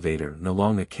an elevator and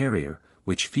along a carrier,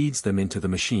 which feeds them into the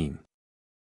machine.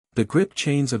 The grip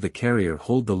chains of the carrier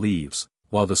hold the leaves,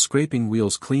 while the scraping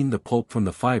wheels clean the pulp from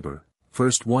the fiber,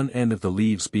 first one end of the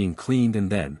leaves being cleaned and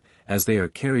then, as they are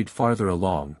carried farther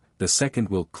along, the second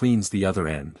wheel cleans the other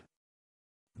end.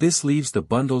 This leaves the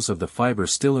bundles of the fiber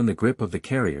still in the grip of the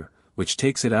carrier, which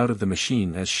takes it out of the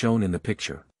machine as shown in the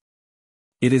picture.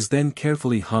 It is then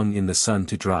carefully hung in the sun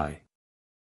to dry.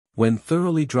 When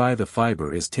thoroughly dry, the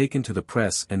fiber is taken to the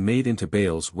press and made into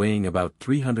bales weighing about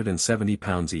 370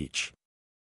 pounds each.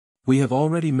 We have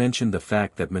already mentioned the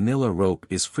fact that Manila rope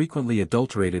is frequently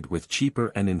adulterated with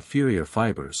cheaper and inferior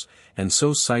fibers, and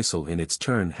so sisal in its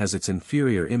turn has its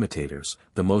inferior imitators,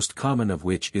 the most common of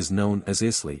which is known as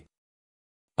isli,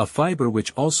 a fiber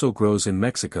which also grows in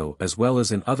Mexico as well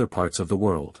as in other parts of the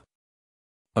world.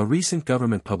 A recent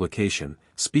government publication,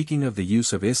 speaking of the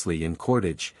use of isli in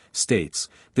cordage, states,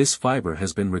 this fiber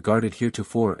has been regarded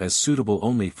heretofore as suitable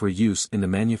only for use in the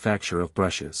manufacture of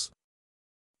brushes.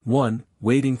 1.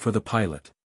 Waiting for the pilot.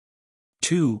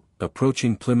 2.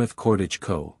 Approaching Plymouth Cordage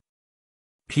Co.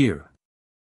 Pier.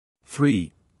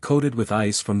 3. Coated with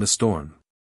ice from the storm.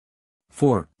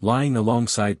 4. Lying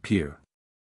alongside pier.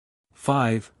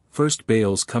 5. First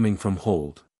bales coming from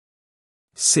hold.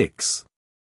 6.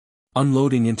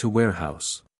 Unloading into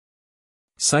warehouse.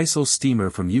 Sisal steamer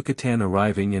from Yucatan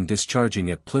arriving and discharging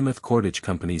at Plymouth Cordage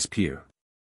Company's pier.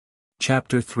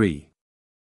 Chapter 3.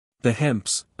 The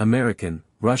hemps, American,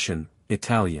 Russian,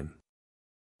 Italian.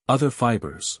 Other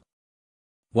fibers.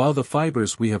 While the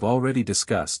fibers we have already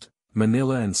discussed,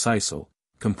 Manila and sisal,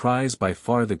 comprise by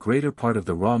far the greater part of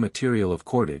the raw material of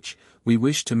cordage, we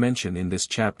wish to mention in this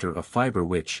chapter a fiber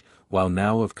which, while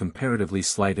now of comparatively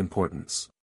slight importance,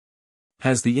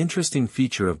 has the interesting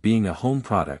feature of being a home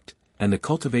product, and the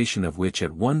cultivation of which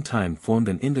at one time formed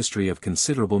an industry of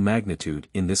considerable magnitude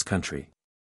in this country.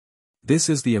 This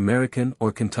is the American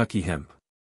or Kentucky hemp.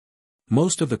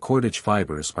 Most of the cordage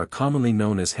fibers are commonly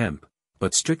known as hemp,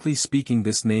 but strictly speaking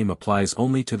this name applies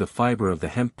only to the fiber of the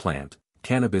hemp plant,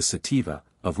 Cannabis sativa,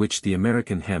 of which the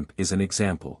American hemp is an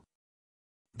example.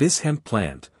 This hemp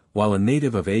plant, while a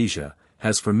native of Asia,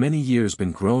 has for many years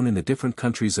been grown in the different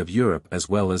countries of Europe as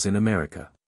well as in America.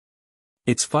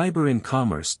 Its fiber in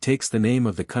commerce takes the name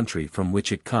of the country from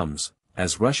which it comes,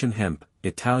 as Russian hemp,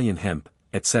 Italian hemp,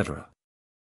 etc.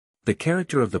 The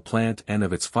character of the plant and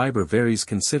of its fiber varies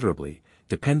considerably,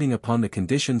 depending upon the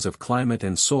conditions of climate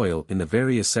and soil in the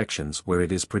various sections where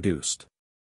it is produced.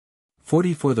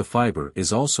 44. The fiber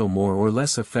is also more or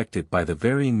less affected by the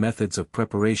varying methods of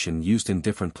preparation used in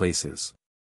different places.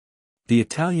 The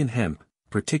Italian hemp,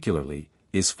 particularly,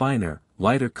 is finer,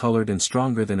 lighter colored and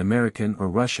stronger than American or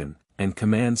Russian, and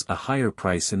commands a higher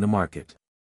price in the market.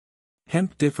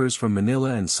 Hemp differs from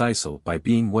Manila and sisal by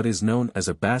being what is known as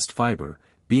a bast fiber,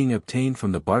 being obtained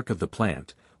from the bark of the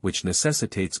plant, which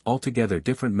necessitates altogether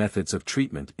different methods of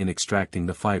treatment in extracting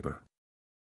the fiber.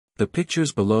 The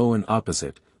pictures below and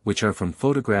opposite, which are from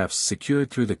photographs secured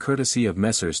through the courtesy of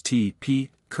Messrs. T. P.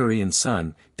 Curry &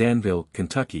 Son, Danville,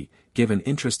 Kentucky, give an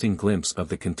interesting glimpse of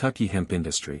the Kentucky hemp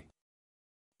industry.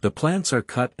 The plants are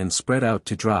cut and spread out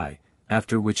to dry,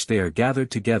 after which they are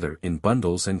gathered together in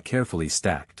bundles and carefully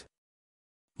stacked.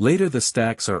 Later the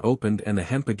stacks are opened and the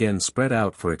hemp again spread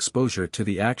out for exposure to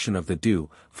the action of the dew,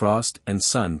 frost and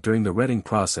sun during the retting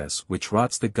process which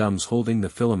rots the gums holding the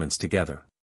filaments together.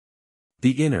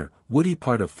 The inner, woody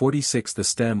part of 46 the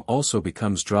stem also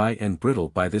becomes dry and brittle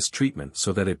by this treatment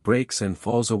so that it breaks and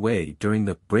falls away during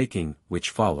the breaking which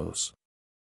follows.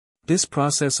 This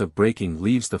process of breaking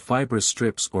leaves the fibrous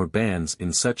strips or bands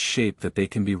in such shape that they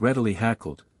can be readily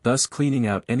hackled, thus cleaning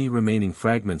out any remaining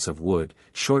fragments of wood,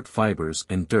 short fibers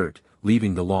and dirt,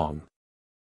 leaving the long,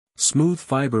 smooth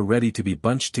fiber ready to be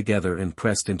bunched together and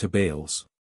pressed into bales.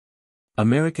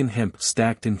 American hemp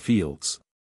stacked in fields.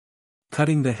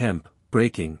 Cutting the hemp,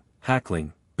 breaking,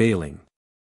 hackling, baling.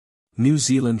 New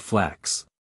Zealand flax.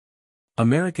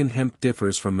 American hemp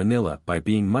differs from Manila by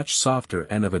being much softer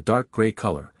and of a dark gray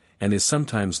color, and is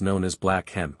sometimes known as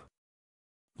black hemp.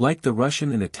 Like the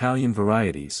Russian and Italian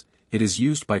varieties, it is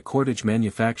used by cordage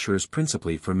manufacturers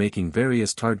principally for making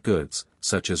various tarred goods,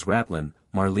 such as rattan,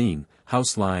 marline,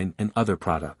 house line and other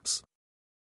products.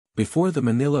 Before the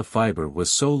Manila fiber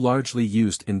was so largely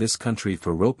used in this country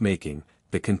for rope making,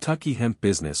 the Kentucky hemp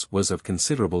business was of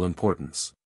considerable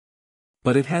importance.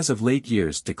 But it has of late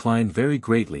years declined very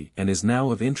greatly and is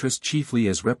now of interest chiefly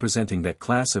as representing that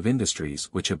class of industries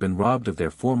which have been robbed of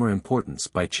their former importance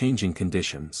by changing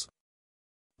conditions.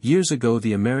 Years ago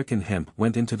the American hemp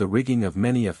went into the rigging of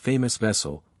many a famous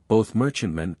vessel, both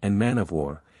merchantman and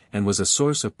man-of-war, and was a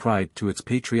source of pride to its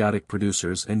patriotic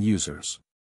producers and users.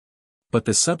 But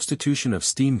the substitution of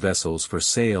steam vessels for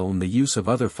sail and the use of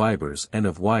other fibers and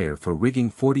of wire for rigging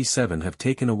 47 have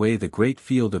taken away the great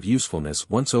field of usefulness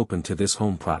once open to this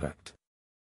home product.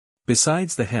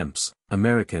 Besides the hemps,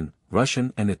 American,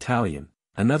 Russian and Italian,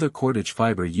 another cordage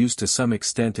fiber used to some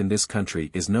extent in this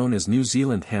country is known as New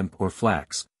Zealand hemp or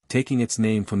flax, taking its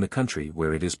name from the country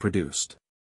where it is produced.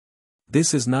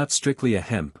 This is not strictly a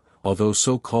hemp, although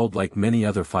so called like many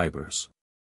other fibers.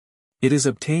 It is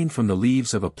obtained from the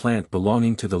leaves of a plant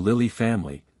belonging to the lily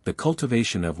family, the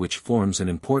cultivation of which forms an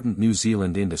important New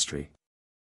Zealand industry.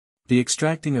 The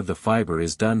extracting of the fiber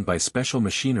is done by special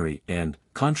machinery and,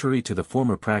 contrary to the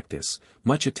former practice,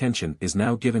 much attention is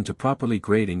now given to properly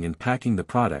grading and packing the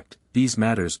product, these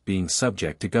matters being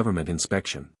subject to government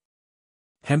inspection.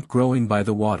 Hemp growing by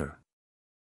the water.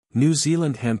 New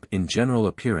Zealand hemp in general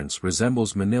appearance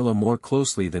resembles manila more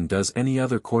closely than does any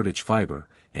other cordage fiber,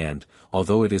 and,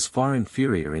 although it is far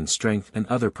inferior in strength and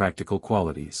other practical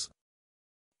qualities,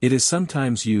 it is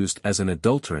sometimes used as an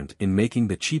adulterant in making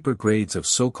the cheaper grades of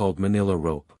so-called manila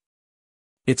rope.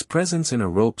 Its presence in a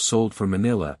rope sold for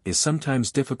manila is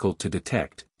sometimes difficult to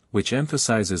detect, which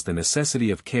emphasizes the necessity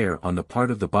of care on the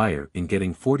part of the buyer in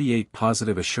getting 48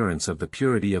 positive assurance of the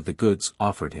purity of the goods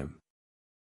offered him.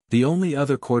 The only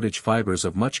other cordage fibers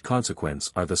of much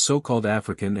consequence are the so-called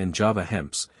African and Java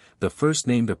hemps, the first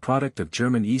named a product of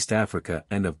German East Africa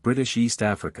and of British East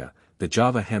Africa, the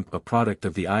Java hemp a product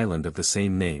of the island of the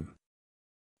same name.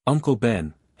 Uncle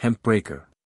Ben, Hemp Breaker.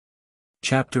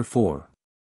 Chapter 4.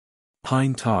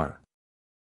 Pine Tar.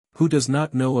 Who does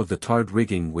not know of the tarred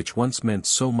rigging which once meant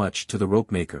so much to the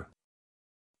rope-maker?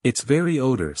 Its very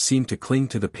odor seemed to cling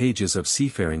to the pages of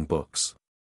seafaring books.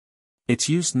 Its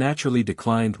use naturally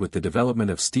declined with the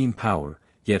development of steam power,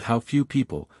 yet how few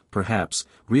people, perhaps,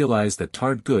 realize that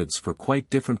tarred goods for quite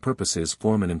different purposes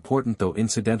form an important though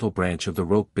incidental branch of the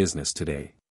rope business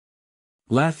today.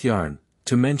 Lath yarn,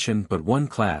 to mention but one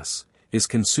class, is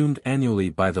consumed annually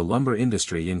by the lumber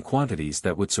industry in quantities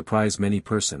that would surprise many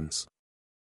persons.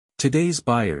 Today's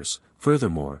buyers,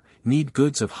 furthermore, need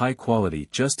goods of high quality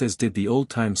just as did the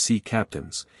old-time sea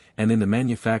captains, and in the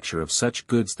manufacture of such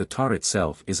goods the tar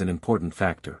itself is an important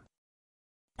factor.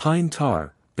 Pine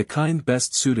tar, the kind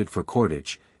best suited for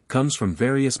cordage, comes from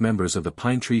various members of the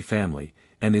pine tree family,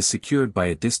 and is secured by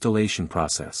a distillation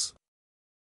process.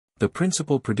 The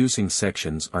principal producing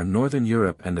sections are Northern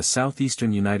Europe and the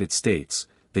southeastern United States,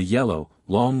 the yellow,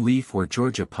 long leaf or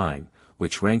Georgia pine,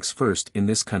 which ranks first in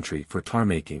this country for tar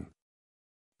making.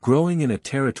 Growing in a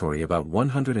territory about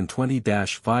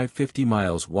 120-550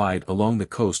 miles wide along the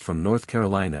coast from North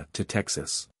Carolina to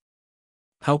Texas.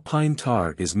 How pine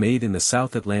tar is made in the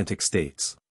South Atlantic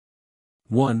states.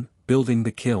 1. Building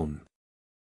the kiln.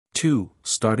 2.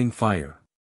 Starting fire.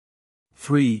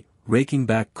 3. Raking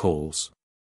back coals.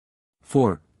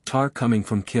 4. Tar coming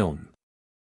from kiln.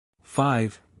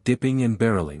 5. Dipping and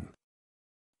barreling.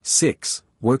 6.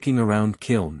 Working around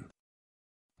kiln.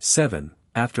 7.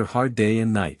 After hard day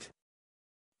and night.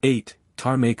 8.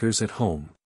 Tar makers at home.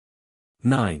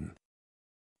 9.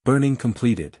 Burning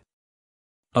completed.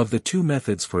 Of the two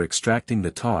methods for extracting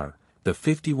the tar, the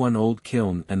 51-old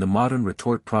kiln and the modern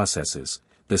retort processes,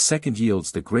 the second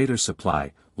yields the greater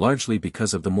supply, largely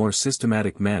because of the more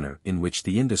systematic manner in which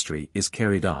the industry is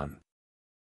carried on.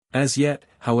 As yet,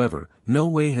 however, no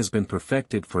way has been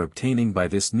perfected for obtaining by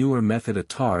this newer method a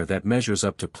tar that measures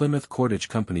up to Plymouth Cordage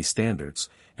Company standards,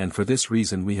 and for this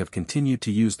reason we have continued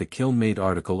to use the kiln-made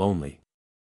article only.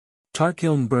 Tar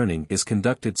kiln burning is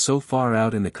conducted so far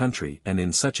out in the country and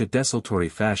in such a desultory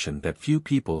fashion that few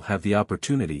people have the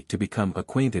opportunity to become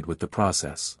acquainted with the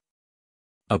process.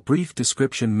 A brief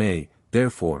description may,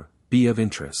 therefore, be of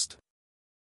interest.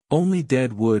 Only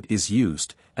dead wood is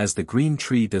used, as the green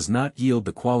tree does not yield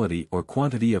the quality or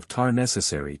quantity of tar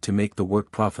necessary to make the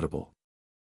work profitable.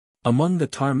 Among the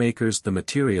tar makers the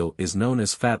material is known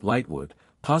as fat lightwood,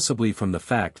 possibly from the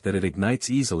fact that it ignites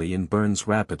easily and burns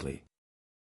rapidly.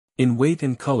 In weight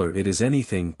and color it is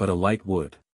anything but a light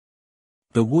wood.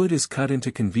 The wood is cut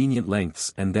into convenient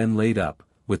lengths and then laid up,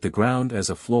 with the ground as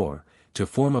a floor, to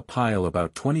form a pile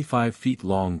about 25 feet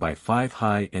long by 5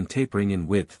 high and tapering in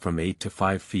width from 8 to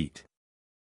 5 feet.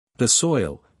 The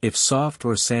soil, if soft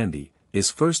or sandy,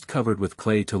 is first covered with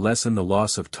clay to lessen the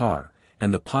loss of tar,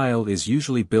 and the pile is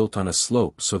usually built on a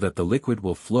slope so that the liquid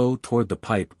will flow toward the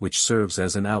pipe which serves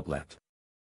as an outlet.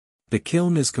 The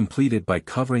kiln is completed by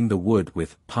covering the wood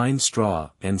with pine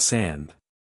straw and sand.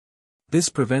 This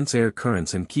prevents air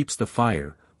currents and keeps the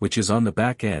fire, which is on the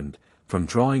back end, from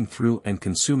drawing through and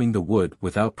consuming the wood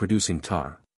without producing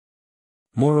tar.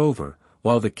 Moreover,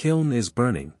 while the kiln is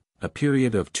burning, a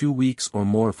period of 2 weeks or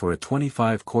more for a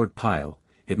 25-cord pile,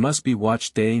 it must be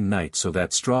watched day and night so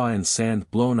that straw and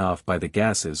sand blown off by the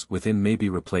gases within may be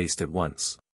replaced at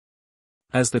once.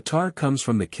 As the tar comes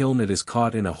from the kiln, it is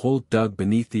caught in a hole dug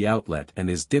beneath the outlet and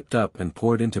is dipped up and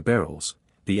poured into barrels,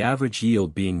 the average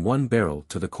yield being 1 barrel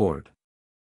to the cord.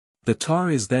 The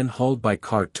tar is then hauled by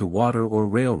cart to water or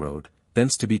railroad,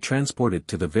 thence to be transported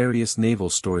to the various naval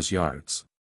stores yards.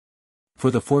 For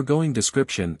the foregoing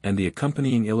description and the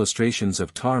accompanying illustrations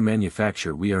of tar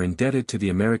manufacture we are indebted to the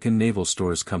American Naval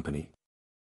Stores Company.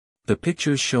 The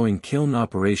pictures showing kiln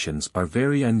operations are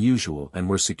very unusual and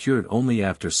were secured only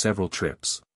after several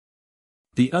trips.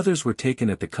 The others were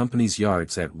taken at the company's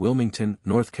yards at Wilmington,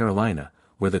 North Carolina,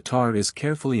 where the tar is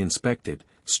carefully inspected,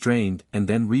 strained and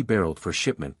then rebarreled for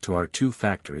shipment to our 2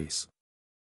 factories.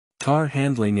 Tar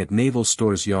handling at Naval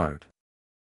Stores Yard.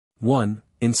 1.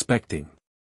 Inspecting.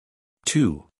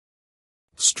 2.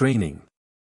 Straining.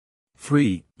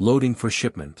 3. Loading for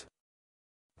shipment.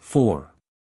 4.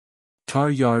 Tar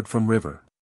yard from river.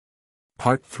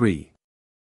 Part 3.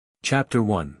 Chapter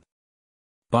 1.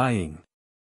 Buying,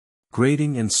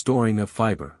 grading and storing of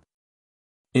fiber.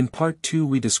 In Part 2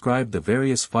 we described the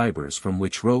various fibers from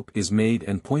which rope is made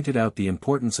and pointed out the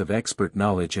importance of expert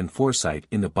knowledge and foresight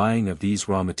in the buying of these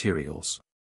raw materials.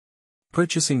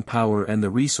 Purchasing power and the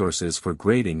resources for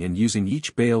grading and using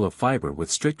each bale of fiber with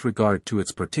strict regard to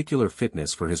its particular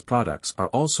fitness for his products are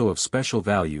also of special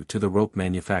value to the rope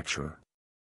manufacturer.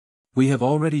 We have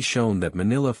already shown that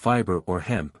manila fiber or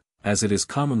hemp, as it is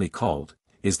commonly called,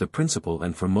 is the principal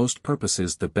and for most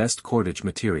purposes the best cordage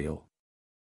material.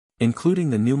 Including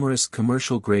the numerous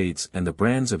commercial grades and the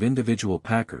brands of individual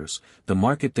packers, the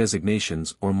market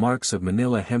designations or marks of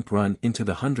manila hemp run into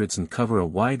the hundreds and cover a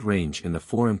wide range in the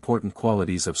 4 important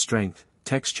qualities of strength,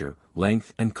 texture,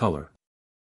 length and color.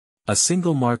 A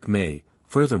single mark may,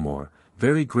 furthermore,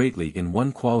 vary greatly in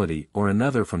one quality or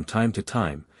another from time to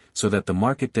time, so that the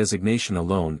market designation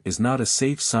alone is not a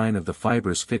safe sign of the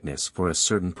fiber's fitness for a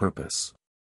certain purpose.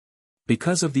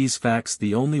 Because of these facts,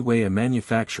 the only way a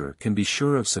manufacturer can be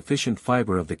sure of sufficient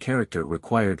fiber of the character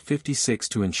required 56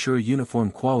 to ensure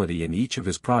uniform quality in each of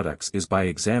his products is by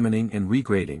examining and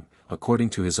regrading, according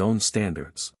to his own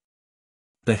standards,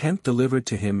 the hemp delivered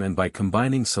to him and by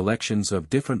combining selections of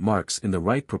different marks in the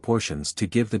right proportions to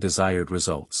give the desired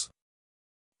results.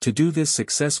 To do this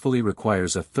successfully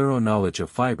requires a thorough knowledge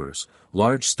of fibers,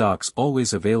 large stocks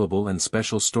always available and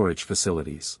special storage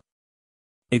facilities.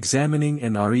 Examining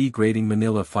and regrading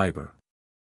manila fiber.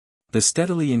 The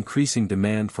steadily increasing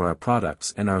demand for our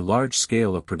products and our large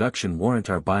scale of production warrant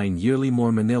our buying yearly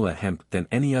more manila hemp than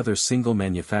any other single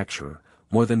manufacturer,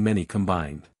 more than many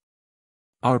combined.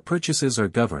 Our purchases are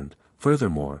governed,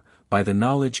 furthermore, by the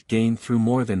knowledge gained through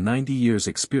more than 90 years'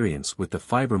 experience with the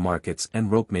fiber markets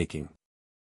and rope making.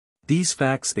 These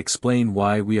facts explain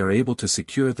why we are able to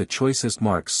secure the choicest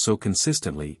marks so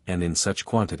consistently and in such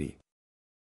quantity.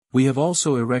 We have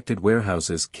also erected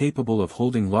warehouses capable of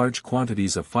holding large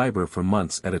quantities of fiber for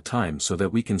months at a time so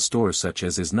that we can store such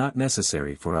as is not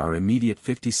necessary for our immediate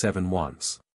 57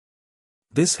 wants.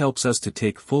 This helps us to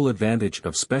take full advantage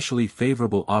of specially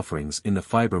favorable offerings in the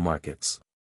fiber markets.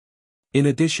 In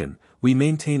addition, we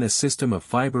maintain a system of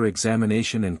fiber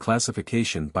examination and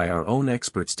classification by our own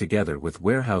experts together with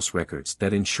warehouse records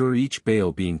that ensure each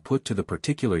bale being put to the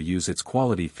particular use its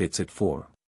quality fits it for.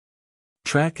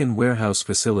 Track and warehouse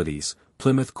facilities,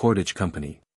 Plymouth Cordage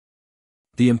Company.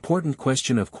 The important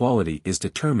question of quality is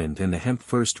determined and the hemp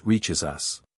first reaches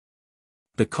us.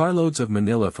 The carloads of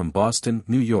manila from Boston,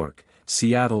 New York,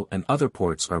 Seattle and other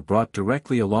ports are brought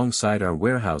directly alongside our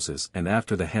warehouses, and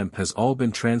after the hemp has all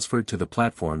been transferred to the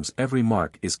platforms every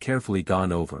mark is carefully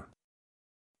gone over.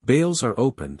 Bales are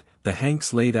opened, the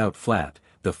hanks laid out flat,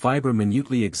 the fiber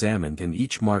minutely examined and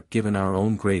each mark given our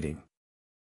own grading.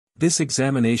 This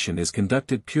examination is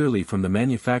conducted purely from the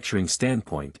manufacturing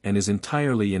standpoint and is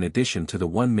entirely in addition to the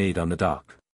one made on the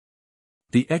dock.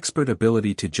 The expert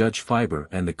ability to judge fiber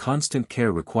and the constant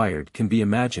care required can be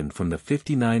imagined from the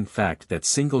 59 fact that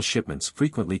single shipments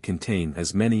frequently contain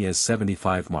as many as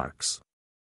 75 marks.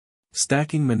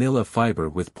 Stacking manila fiber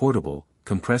with portable,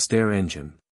 compressed air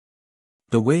engine.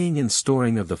 The weighing and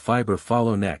storing of the fiber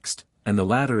follow next, and the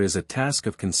latter is a task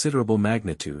of considerable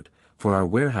magnitude, for our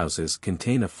warehouses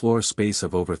contain a floor space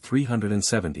of over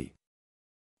 370,000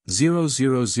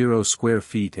 square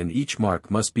feet and each mark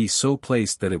must be so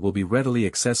placed that it will be readily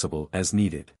accessible as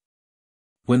needed.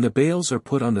 When the bales are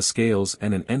put on the scales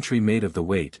and an entry made of the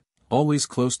weight, always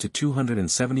close to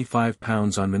 275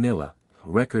 pounds on manila, a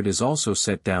record is also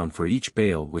set down for each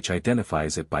bale which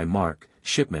identifies it by mark,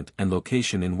 shipment and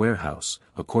location in warehouse,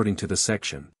 according to the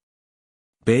section,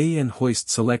 bay and hoist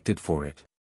selected for it.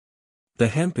 The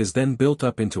hemp is then built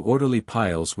up into orderly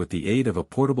piles with the aid of a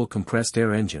portable compressed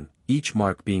air engine, each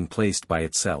mark being placed by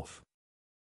itself.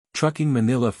 Trucking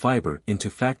Manila fiber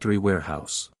into factory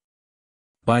warehouse.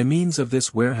 By means of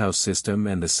this warehouse system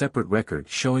and the separate record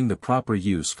showing the proper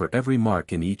use for every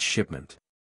mark in each shipment,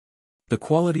 the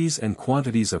qualities and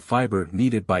quantities of fiber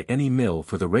needed by any mill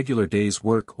for the regular day's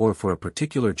work or for a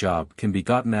particular job can be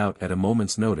gotten out at a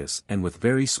moment's notice and with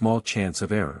very small chance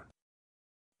of error.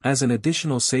 As an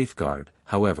additional safeguard,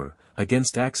 however,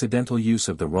 against accidental use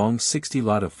of the wrong 60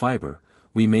 lot of fiber,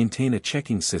 we maintain a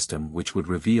checking system which would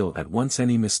reveal at once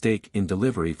any mistake in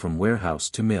delivery from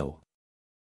warehouse to mill.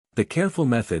 The careful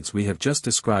methods we have just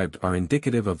described are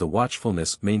indicative of the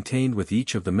watchfulness maintained with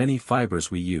each of the many fibers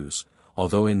we use,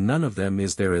 although in none of them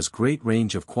is there as great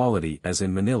range of quality as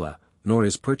in Manila, nor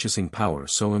is purchasing power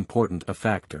so important a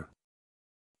factor.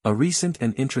 A recent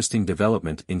and interesting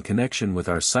development in connection with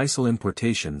our sisal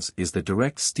importations is the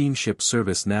direct steamship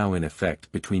service now in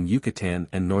effect between Yucatan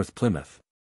and North Plymouth,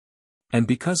 and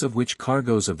because of which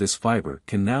cargoes of this fiber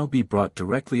can now be brought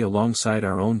directly alongside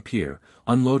our own pier,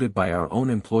 unloaded by our own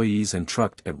employees and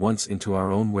trucked at once into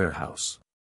our own warehouse.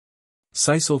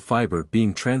 Sisal fiber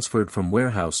being transferred from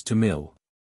warehouse to mill.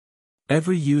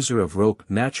 Every user of rope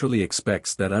naturally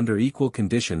expects that under equal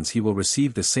conditions he will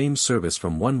receive the same service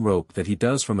from one rope that he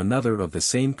does from another of the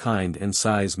same kind and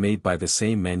size made by the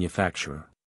same manufacturer.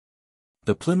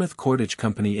 The Plymouth Cordage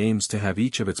Company aims to have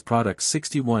each of its products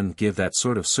 61 give that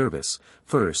sort of service,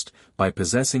 first, by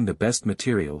possessing the best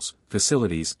materials,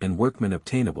 facilities and workmen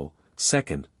obtainable,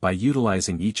 second, by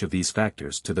utilizing each of these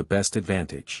factors to the best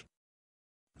advantage.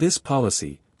 This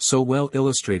policy, so well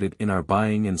illustrated in our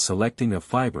buying and selecting of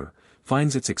fiber,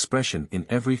 finds its expression in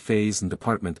every phase and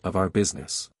department of our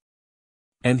business.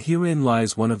 And herein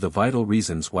lies one of the vital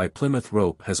reasons why Plymouth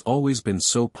rope has always been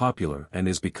so popular and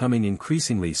is becoming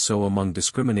increasingly so among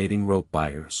discriminating rope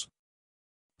buyers.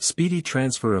 Speedy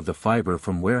transfer of the fiber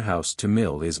from warehouse to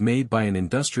mill is made by an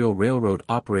industrial railroad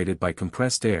operated by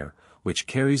compressed air, which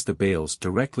carries the bales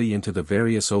directly into the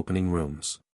various opening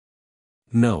rooms.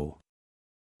 No.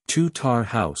 2 Tar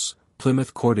House,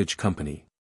 Plymouth Cordage Company.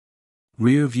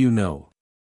 Rear View No.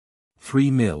 3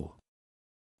 Mill.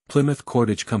 Plymouth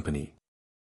Cordage Company.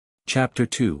 Chapter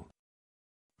 2.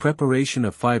 Preparation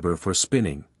of fiber for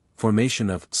spinning, formation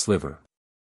of sliver.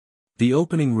 The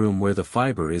opening room where the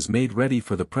fiber is made ready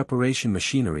for the preparation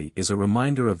machinery is a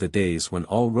reminder of the days when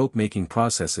all rope-making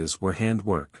processes were hand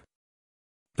work.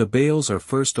 The bales are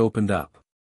first opened up.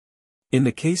 In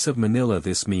the case of Manila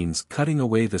this means cutting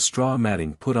away the straw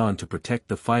matting put on to protect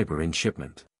the fiber in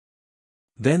shipment.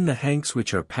 Then the hanks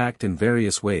which are packed in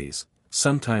various ways,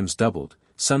 sometimes doubled,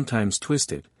 sometimes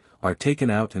twisted, are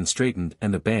taken out and straightened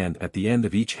and the band at the end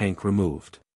of each hank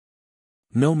removed.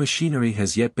 No machinery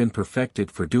has yet been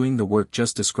perfected for doing the work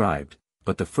just described,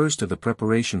 but the first of the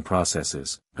preparation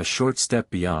processes, a short step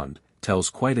beyond,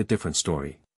 tells quite a different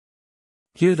story.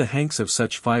 Here the hanks of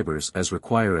such fibers as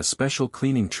require a special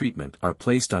cleaning treatment are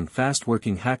placed on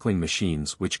fast-working hackling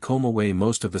machines which comb away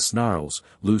most of the snarls,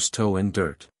 loose tow and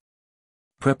dirt.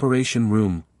 Preparation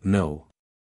Room, No.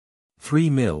 3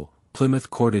 Mill,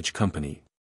 Plymouth Cordage Company.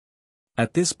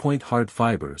 At this point hard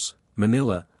fibers,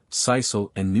 Manila, sisal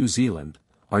and New Zealand,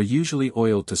 are usually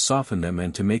oiled to soften them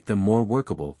and to make them more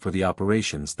workable for the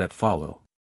operations that follow.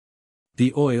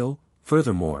 The oil,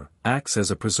 furthermore, acts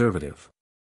as a preservative.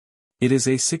 It is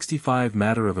a 65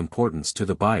 matter of importance to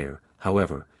the buyer,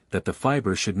 however, that the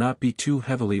fiber should not be too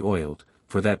heavily oiled,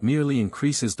 for that merely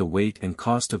increases the weight and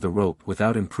cost of the rope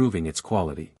without improving its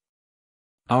quality.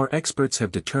 Our experts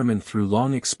have determined through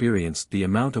long experience the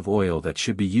amount of oil that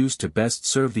should be used to best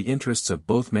serve the interests of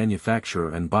both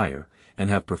manufacturer and buyer, and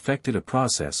have perfected a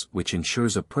process which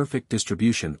ensures a perfect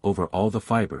distribution over all the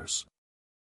fibers.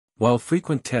 While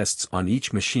frequent tests on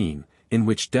each machine, in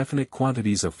which definite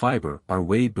quantities of fiber are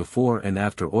weighed before and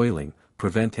after oiling,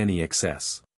 prevent any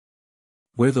excess.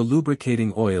 Where the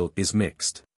lubricating oil is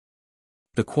mixed.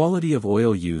 The quality of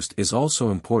oil used is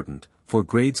also important, for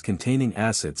grades containing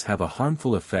acids have a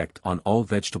harmful effect on all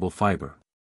vegetable fiber.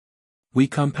 We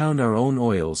compound our own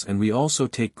oils and we also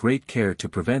take great care to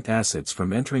prevent acids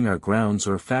from entering our grounds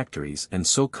or factories and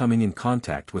so coming in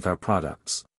contact with our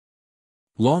products.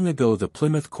 Long ago the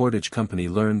Plymouth Cordage Company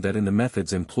learned that in the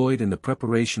methods employed in the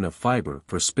preparation of fiber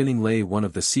for spinning lay one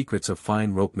of the secrets of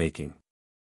fine rope making.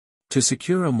 To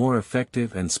secure a more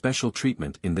effective and special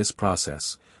treatment in this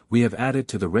process, we have added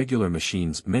to the regular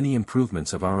machines many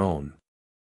improvements of our own.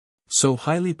 So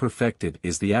highly perfected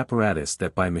is the apparatus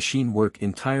that by machine work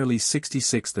entirely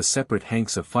 66 the separate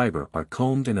hanks of fiber are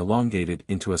combed and elongated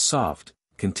into a soft,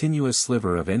 continuous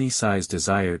sliver of any size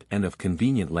desired and of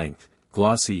convenient length,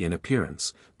 glossy in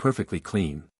appearance, perfectly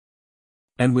clean.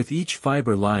 And with each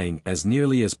fiber lying as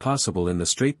nearly as possible in the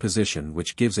straight position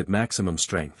which gives it maximum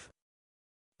strength.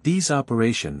 These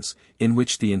operations, in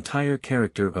which the entire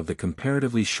character of the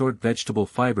comparatively short vegetable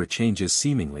fiber changes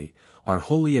seemingly, are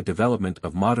wholly a development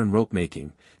of modern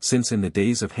rope-making, since in the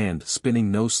days of hand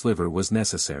spinning no sliver was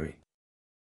necessary.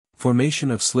 Formation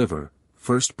of sliver,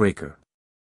 first breaker.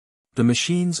 The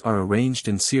machines are arranged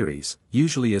in series,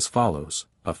 usually as follows: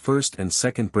 a first and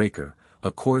second breaker, a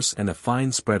coarse and a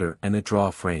fine spreader and a draw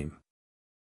frame.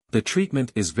 The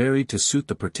treatment is varied to suit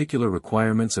the particular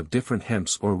requirements of different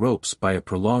hemps or ropes by a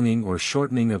prolonging or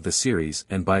shortening of the series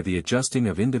and by the adjusting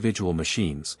of individual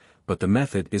machines, but the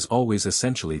method is always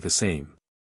essentially the same.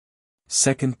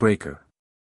 Second breaker.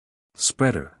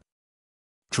 Spreader.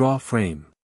 Draw frame.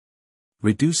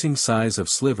 Reducing size of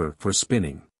sliver for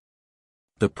spinning.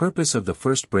 The purpose of the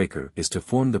first breaker is to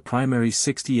form the primary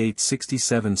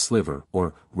 68-67 sliver,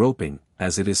 or roping,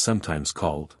 as it is sometimes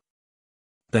called.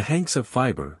 The hanks of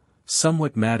fiber,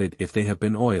 somewhat matted if they have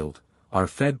been oiled, are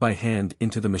fed by hand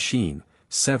into the machine,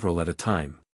 several at a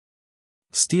time.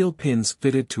 Steel pins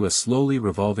fitted to a slowly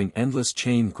revolving endless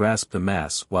chain grasp the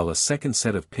mass while a second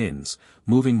set of pins,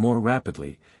 moving more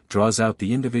rapidly, draws out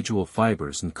the individual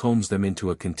fibers and combs them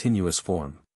into a continuous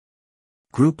form.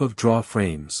 Group of draw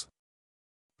frames.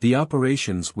 The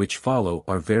operations which follow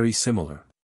are very similar.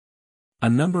 A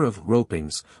number of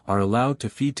ropings are allowed to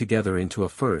feed together into a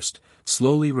first,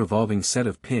 slowly revolving set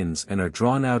of pins and are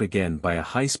drawn out again by a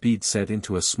high-speed set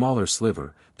into a smaller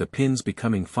sliver, the pins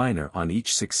becoming finer on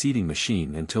each succeeding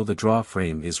machine until the draw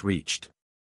frame is reached.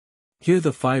 Here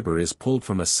the fiber is pulled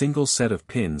from a single set of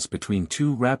pins between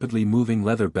two rapidly moving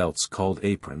leather belts called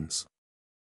aprons.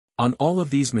 On all of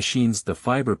these machines the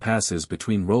fiber passes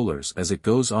between rollers as it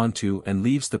goes onto and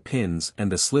leaves the pins,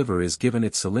 and the sliver is given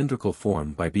its cylindrical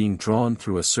form by being drawn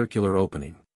through a circular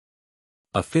opening.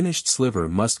 A finished sliver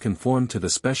must conform to the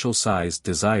special size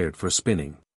desired for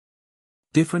spinning.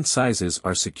 Different sizes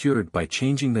are secured by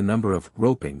changing the number of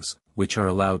ropings, which are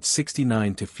allowed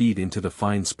 69 to feed into the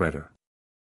fine spreader.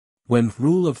 When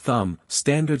rule of thumb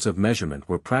standards of measurement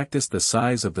were practiced, the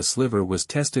size of the sliver was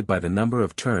tested by the number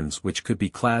of turns which could be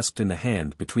clasped in the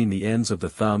hand between the ends of the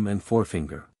thumb and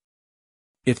forefinger.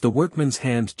 If the workman's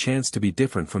hand chanced to be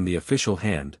different from the official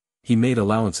hand, he made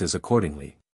allowances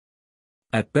accordingly.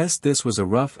 At best this was a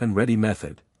rough and ready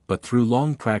method, but through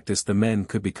long practice the men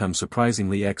could become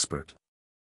surprisingly expert.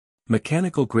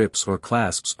 Mechanical grips or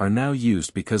clasps are now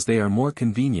used because they are more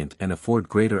convenient and afford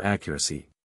greater accuracy.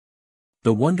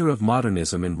 The wonder of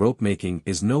modernism in rope-making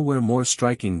is nowhere more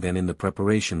striking than in the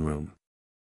preparation room.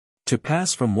 To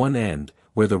pass from one end,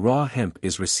 where the raw hemp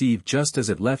is received just as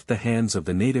it left the hands of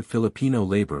the native Filipino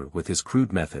labor with his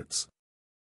crude methods,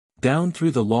 down through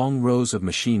the long rows of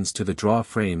machines to the draw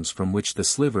frames from which the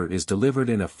sliver is delivered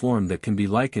in a form that can be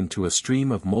likened to a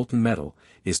stream of molten metal,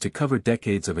 is to cover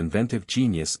decades of inventive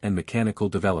genius and mechanical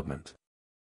development.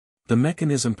 The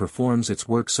mechanism performs its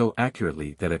work so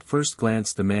accurately that at first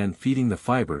glance the man feeding the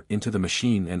fiber into the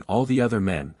machine and all the other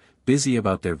men, busy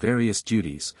about their various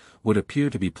duties, would appear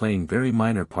to be playing very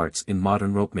minor parts in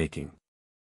modern rope-making.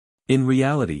 In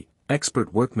reality,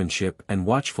 expert workmanship and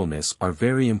watchfulness are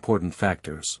very important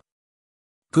factors.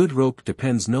 Good rope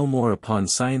depends no more upon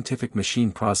scientific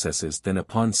machine processes than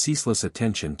upon ceaseless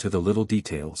attention to the little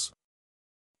details.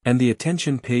 And the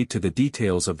attention paid to the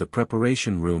details of the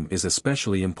preparation room is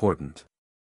especially important.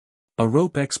 A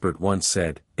rope expert once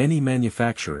said, "Any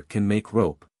manufacturer can make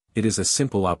rope, it is a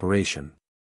simple operation.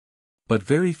 But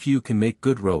very few can make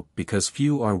good rope because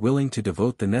few are willing to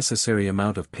devote the necessary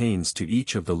amount of pains to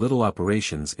each of the little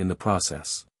operations in the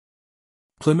process."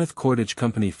 Plymouth Cordage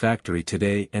Company Factory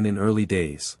Today and in Early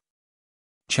Days.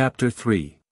 Chapter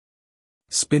 3.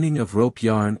 Spinning of Rope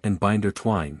Yarn and Binder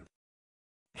Twine.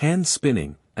 Hand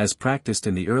spinning, as practiced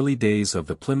in the early days of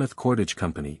the Plymouth Cordage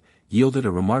Company, yielded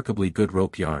a remarkably good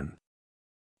rope yarn.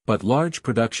 But large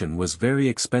production was very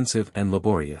expensive and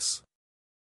laborious.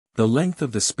 The length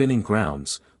of the spinning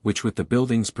grounds, which with the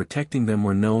buildings protecting them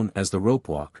were known as the rope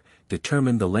walk,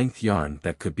 determined the length yarn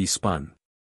that could be spun.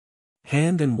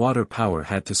 Hand and water power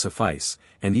had to suffice,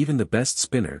 and even the best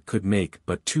spinner could make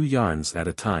but 2 yarns at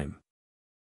a time.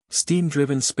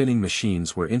 Steam-driven spinning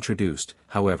machines were introduced,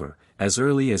 however, as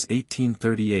early as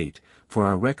 1838, for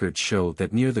our records show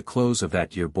that near the close of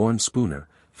that year Born Spooner,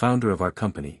 founder of our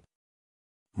company,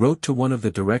 wrote to one of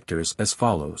the directors as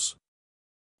follows: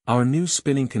 "Our new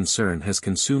spinning concern has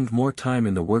consumed more time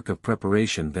in the work of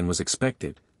preparation than was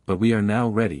expected, but we are now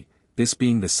ready, this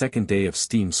being the 2nd day of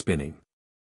steam spinning.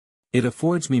 It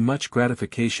affords me much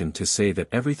gratification to say that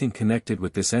everything connected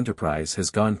with this enterprise has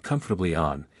gone comfortably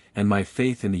on, and my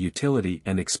faith in the utility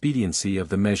and expediency of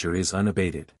the measure is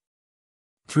unabated.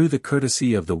 Through the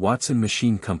courtesy of the Watson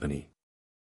Machine Company,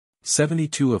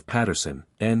 72 of Patterson,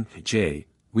 N.J.,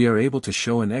 we are able to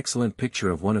show an excellent picture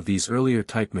of one of these earlier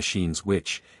type machines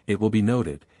which, it will be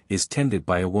noted, is tended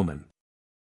by a woman.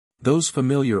 Those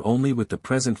familiar only with the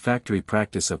present factory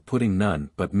practice of putting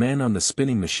none but men on the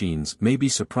spinning machines may be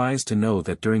surprised to know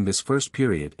that during this first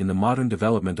period in the modern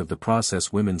development of the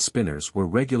process women spinners were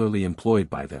regularly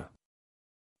employed by the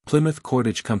Plymouth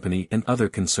Cordage Company and other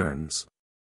concerns.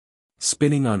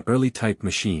 Spinning on early type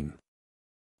machine.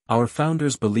 Our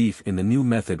founders' belief in the new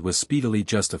method was speedily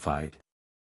justified.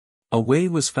 A way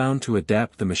was found to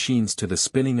adapt the machines to the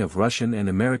spinning of Russian and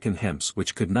American hemps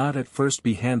which could not at first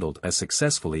be handled as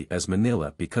successfully as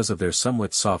Manila because of their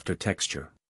somewhat softer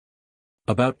texture.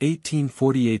 About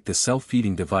 1848 the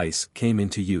self-feeding device came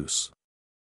into use.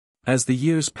 As the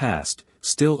years passed,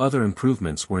 still other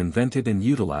improvements were invented and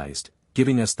utilized,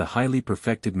 giving us the highly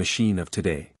perfected machine of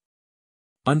today.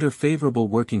 Under favorable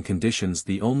working conditions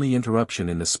the only interruption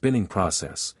in the spinning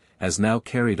process, as now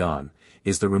carried on,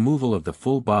 is the removal of the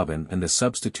full bobbin and the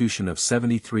substitution of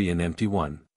 73 an empty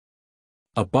one.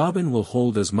 A bobbin will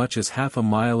hold as much as half a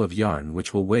mile of yarn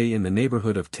which will weigh in the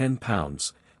neighborhood of 10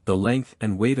 pounds, the length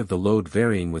and weight of the load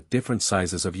varying with different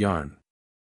sizes of yarn.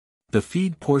 The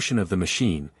feed portion of the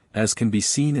machine, as can be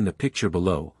seen in the picture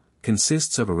below,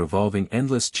 consists of a revolving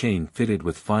endless chain fitted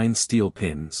with fine steel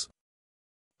pins.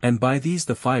 And by these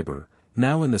the fiber,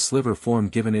 now in the sliver form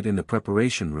given it in the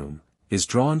preparation room, is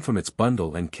drawn from its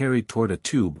bundle and carried toward a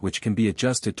tube which can be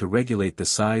adjusted to regulate the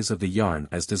size of the yarn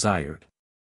as desired.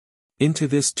 Into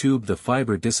this tube the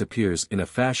fiber disappears in a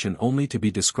fashion only to be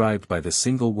described by the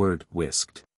single word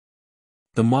whisked.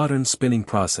 The modern spinning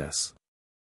process.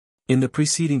 In the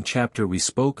preceding chapter we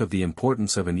spoke of the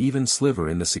importance of an even sliver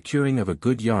in the securing of a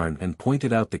good yarn and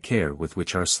pointed out the care with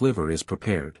which our sliver is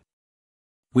prepared.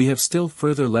 We have still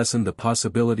further lessened the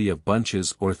possibility of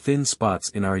bunches or thin spots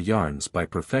in our yarns by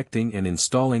perfecting and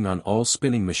installing on all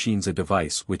spinning machines a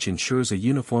device which ensures a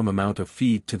uniform amount of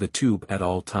feed to the tube at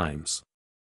all times.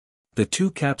 The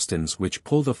two capstans which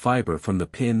pull the fiber from the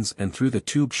pins and through the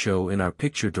tube show in our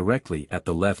picture directly at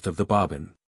the left of the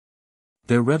bobbin.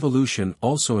 Their revolution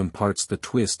also imparts the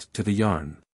twist to the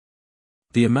yarn.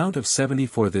 The amount of 70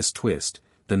 for this twist,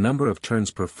 the number of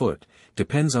turns per foot,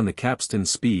 depends on the capstan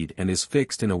speed and is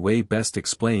fixed in a way best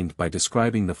explained by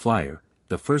describing the flyer,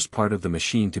 the first part of the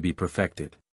machine to be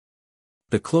perfected.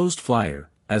 The closed flyer,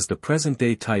 as the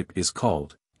present-day type is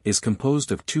called, is composed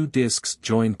of two discs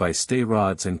joined by stay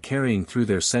rods and carrying through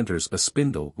their centers a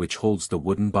spindle which holds the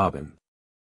wooden bobbin.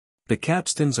 The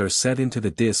capstans are set into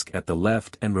the disc at the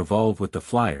left and revolve with the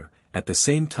flyer, at the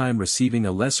same time receiving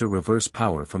a lesser reverse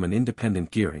power from an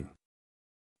independent gearing.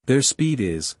 Their speed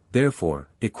is, therefore,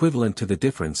 equivalent to the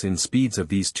difference in speeds of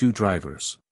these two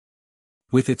drivers.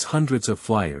 With its hundreds of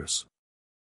flyers.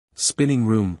 Spinning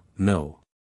room, No.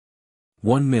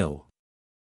 1 mil.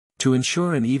 To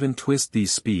ensure an even twist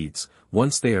these speeds,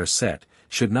 once they are set,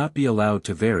 should not be allowed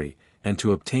to vary, and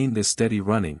to obtain this steady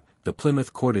running, the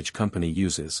Plymouth Cordage Company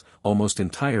uses, almost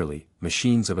entirely,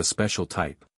 machines of a special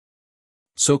type.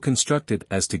 So constructed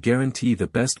as to guarantee the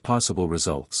best possible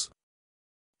results.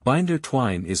 Binder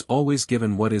twine is always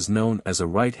given what is known as a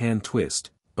right-hand twist,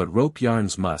 but rope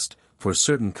yarns must, for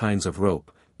certain kinds of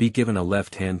rope, be given a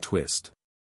left-hand twist.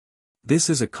 This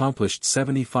is accomplished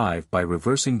 75 by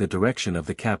reversing the direction of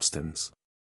the capstans.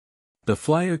 The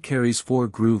flyer carries 4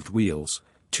 grooved wheels,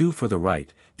 2 for the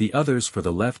right, the others for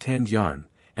the left-hand yarn,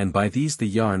 and by these the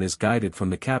yarn is guided from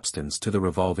the capstans to the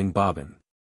revolving bobbin.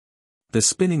 The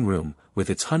spinning room, with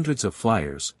its hundreds of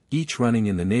flyers, each running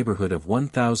in the neighborhood of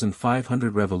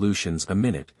 1,500 revolutions a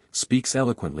minute, speaks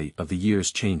eloquently of the year's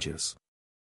changes.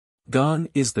 Gone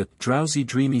is the drowsy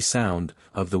dreamy sound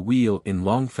of the wheel in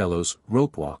Longfellow's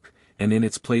Rope Walk, and in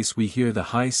its place we hear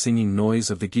the high singing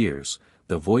noise of the gears,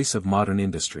 the voice of modern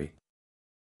industry.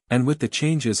 And with the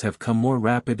changes have come more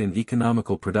rapid and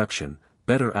economical production,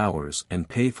 better hours and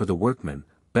pay for the workman,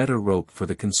 better rope for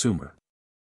the consumer.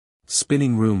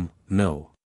 Spinning room,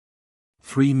 No.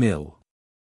 3 mil.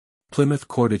 Plymouth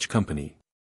Cordage Company.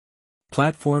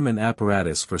 Platform and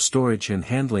apparatus for storage and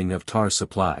handling of tar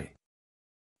supply.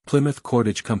 Plymouth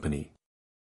Cordage Company.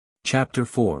 Chapter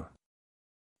 4.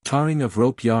 Tarring of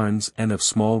rope yarns and of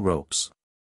small ropes.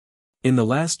 In the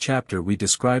last chapter we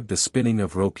described the spinning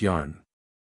of rope yarn.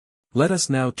 Let us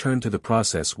now turn to the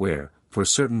process where, for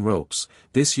certain ropes,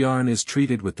 this yarn is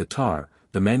treated with the tar,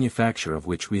 the manufacture of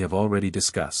which we have already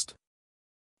discussed.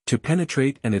 To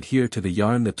penetrate and adhere to the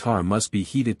yarn the tar must be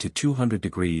heated to 200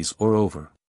 degrees or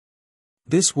over.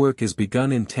 This work is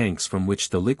begun in tanks from which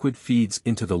the liquid feeds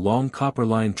into the long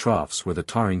copper-lined troughs where the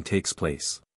tarring takes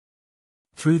place.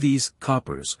 Through these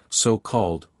coppers,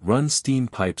 so-called, run steam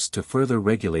pipes to further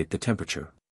regulate the temperature.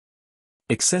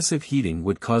 Excessive heating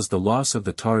would cause the loss of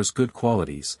the tar's good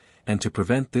qualities, and to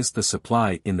prevent this the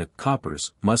supply in the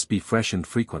coppers must be freshened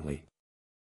frequently.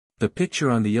 The picture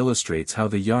on the illustrates how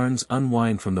the yarns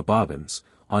unwind from the bobbins,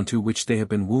 onto which they have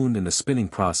been wound in the spinning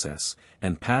process,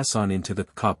 and pass on into the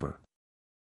copper.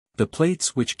 The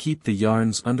plates which keep the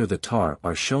yarns under the tar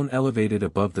are shown elevated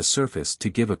above the surface to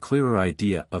give a clearer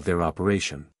idea of their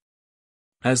operation.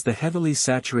 As the heavily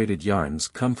saturated yarns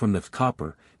come from the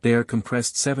copper, they are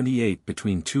compressed 78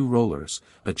 between two rollers,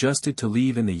 adjusted to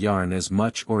leave in the yarn as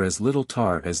much or as little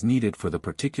tar as needed for the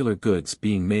particular goods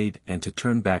being made and to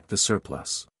turn back the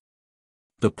surplus.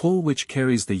 The pull which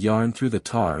carries the yarn through the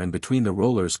tar and between the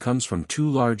rollers comes from two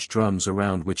large drums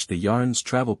around which the yarns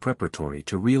travel preparatory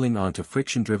to reeling onto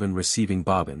friction-driven receiving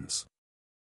bobbins.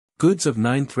 Goods of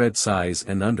 9-thread size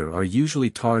and under are usually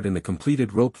tarred in the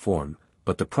completed rope form,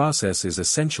 but the process is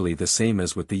essentially the same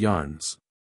as with the yarns.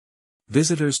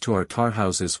 Visitors to our tar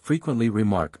houses frequently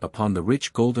remark upon the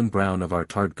rich golden brown of our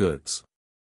tarred goods.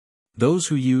 Those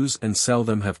who use and sell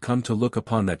them have come to look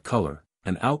upon that color,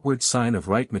 an outward sign of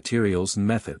right materials and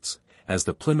methods, as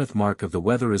the Plymouth mark of the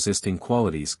weather-resisting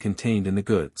qualities contained in the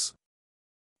goods.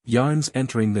 Yarns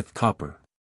entering the copper.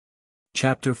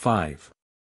 Chapter 5.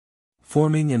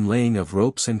 Forming and laying of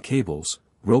ropes and cables,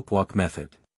 ropewalk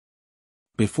method.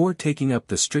 Before taking up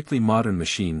the strictly modern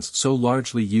machines so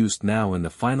largely used now in the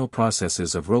final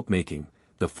processes of rope-making,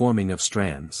 the forming of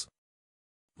strands,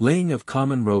 laying of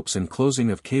common ropes and closing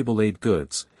of cable-laid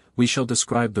goods, we shall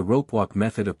describe the ropewalk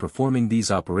method of performing these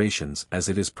operations as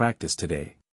it is practiced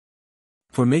today.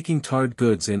 For making tarred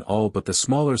goods in all but the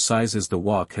smaller sizes, the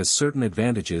walk has certain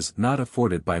advantages not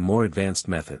afforded by more advanced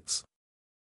methods.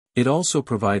 It also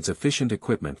provides efficient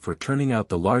equipment for turning out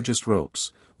the largest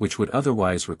ropes, which would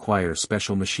otherwise require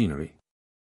special machinery.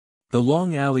 The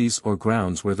long alleys or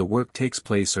grounds where the work takes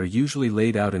place are usually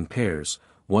laid out in pairs,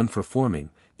 one for forming,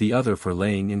 the other for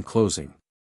laying and closing.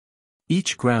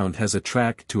 Each ground has a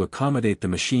track to accommodate the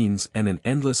machines and an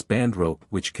endless band rope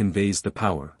which conveys the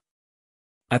power.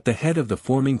 At the head of the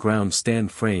forming ground stand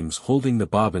frames holding the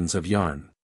bobbins of yarn.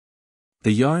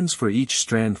 The yarns for each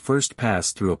strand first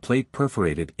pass through a plate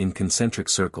perforated in concentric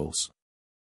circles.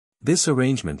 This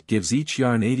arrangement gives each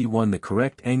yarn 81 the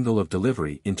correct angle of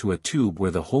delivery into a tube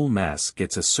where the whole mass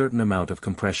gets a certain amount of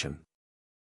compression.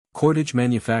 Cordage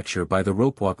manufacture by the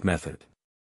ropewalk method.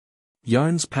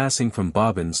 Yarns passing from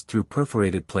bobbins through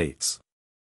perforated plates.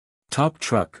 Top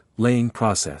truck, laying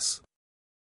process.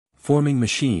 Forming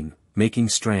machine, making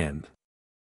strand.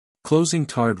 Closing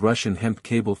tarred Russian hemp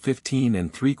cable 15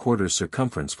 3/4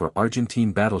 circumference for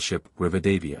Argentine battleship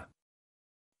Rivadavia.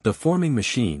 The forming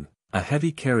machine, a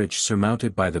heavy carriage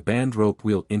surmounted by the band rope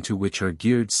wheel into which are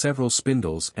geared several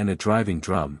spindles and a driving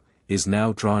drum, is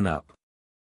now drawn up.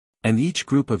 And each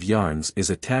group of yarns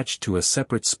is attached to a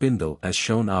separate spindle as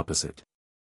shown opposite.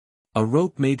 A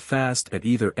rope made fast at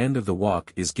either end of the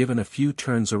walk is given a few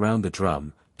turns around the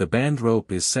drum, the band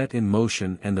rope is set in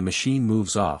motion and the machine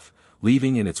moves off,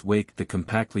 leaving in its wake the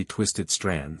compactly twisted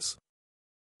strands.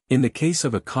 In the case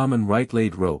of a common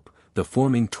right-laid rope, the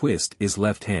forming twist is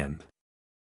left hand.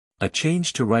 A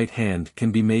change to right hand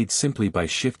can be made simply by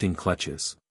shifting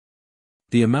clutches.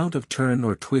 The amount of turn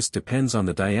or twist depends on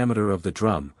the diameter of the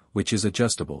drum, which is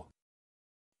adjustable.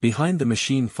 Behind the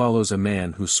machine follows a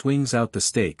man who swings out the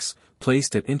stakes,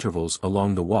 placed at intervals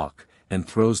along the walk, and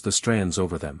throws the strands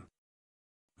over them.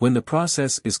 When the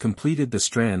process is completed, the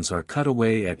strands are cut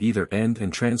away at either end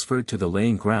and transferred to the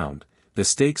laying ground, the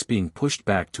stakes being pushed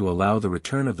back to allow the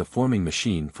return of the forming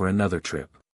machine for another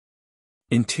trip.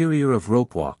 Interior of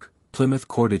ropewalk, Plymouth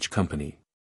Cordage Company.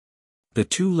 The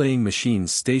two laying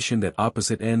machines stationed at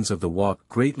opposite ends of the walk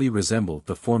greatly resemble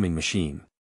the forming machine.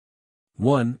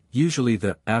 One, usually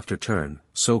the after-turn,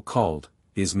 so-called,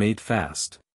 is made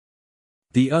fast.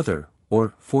 The other,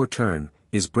 or fore-turn,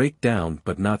 is break-down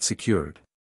but not secured.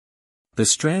 The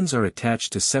strands are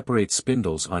attached to separate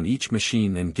spindles on each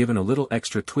machine and given a little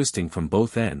extra twisting from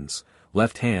both ends,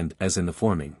 left hand as in the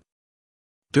forming.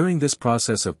 During this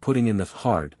process of putting in the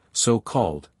hard,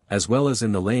 so-called, as well as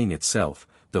in the laying itself,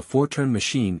 the fore-turn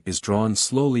machine is drawn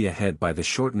slowly ahead by the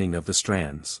shortening of the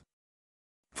strands.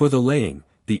 For the laying,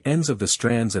 the ends of the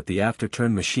strands at the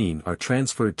after-turn machine are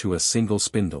transferred to a single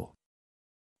spindle.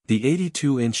 The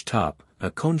 82-inch top,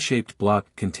 a cone-shaped block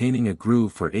containing a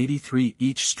groove for 83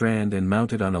 each strand and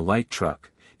mounted on a light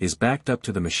truck, is backed up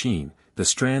to the machine, the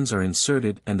strands are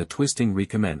inserted and the twisting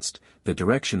recommenced, the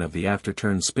direction of the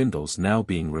after-turn spindles now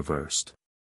being reversed.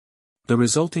 The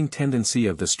resulting tendency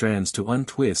of the strands to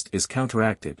untwist is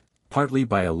counteracted, partly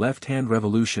by a left-hand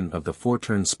revolution of the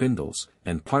four-turn spindles,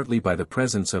 and partly by the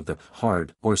presence of the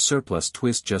hard or surplus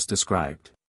twist just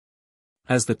described.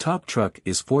 As the top truck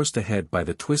is forced ahead by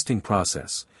the twisting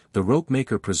process, the rope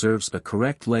maker preserves a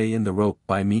correct lay in the rope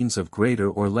by means of greater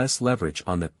or less leverage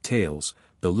on the tails,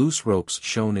 the loose ropes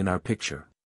shown in our picture.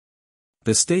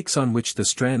 The stakes on which the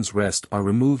strands rest are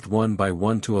removed one by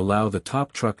one to allow the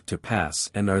top truck to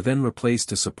pass and are then replaced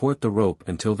to support the rope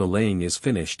until the laying is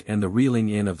finished and the reeling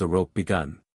in of the rope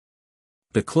begun.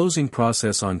 The closing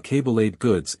process on cable-laid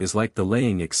goods is like the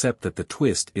laying except that the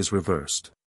twist is reversed.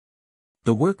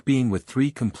 The work being with 3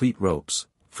 complete ropes,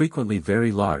 frequently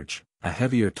very large, a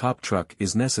heavier top truck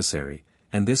is necessary,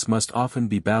 and this must often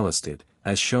be ballasted,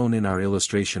 as shown in our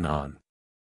illustration on.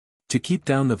 To keep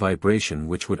down the vibration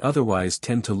which would otherwise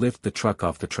tend to lift the truck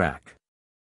off the track.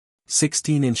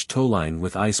 16-inch towline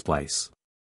with I-splice.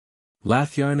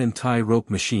 Lathyarn and tie rope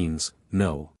machines,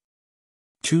 No.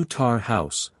 2 Tar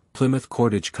House, Plymouth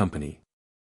Cordage Company.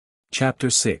 Chapter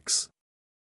 6.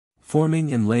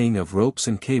 Forming and laying of ropes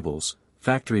and cables,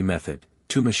 factory method,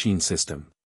 to machine system.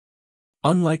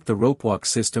 Unlike the ropewalk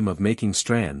system of making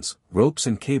strands, ropes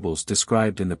and cables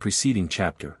described in the preceding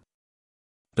chapter.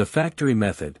 The factory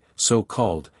method, so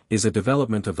called, is a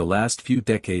development of the last few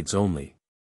decades only.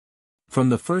 From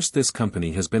the first this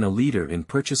company has been a leader in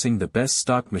purchasing the best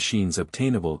stock machines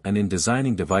obtainable and in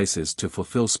designing devices to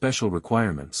fulfill special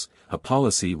requirements, a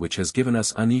policy which has given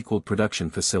us unequaled production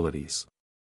facilities.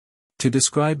 To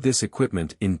describe this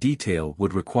equipment in detail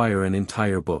would require an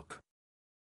entire book.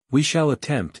 We shall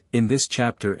attempt, in this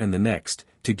chapter and the next,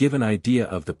 to give an idea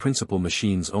of the principal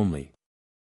machines only.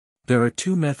 There are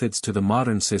 2 methods to the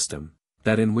modern system,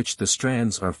 that in which the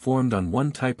strands are formed on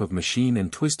one type of machine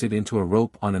and twisted into a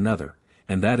rope on another,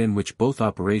 and that in which both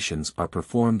operations are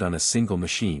performed on a single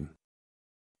machine.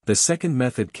 The second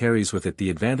method carries with it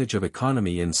the advantage of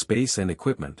economy in space and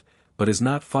equipment, but is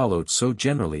not followed so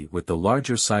generally with the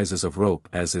larger sizes of rope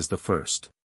as is the first.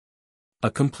 A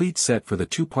complete set for the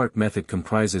 2-part method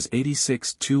comprises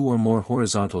 86 2 or more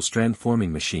horizontal strand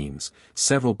forming machines,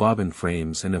 several bobbin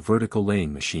frames and a vertical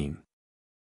laying machine.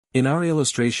 In our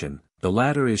illustration, the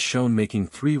latter is shown making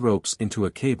 3 ropes into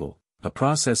a cable, a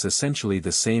process essentially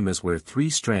the same as where 3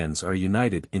 strands are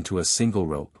united into a single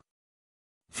rope.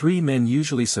 3 men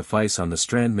usually suffice on the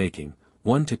strand making,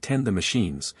 1 to tend the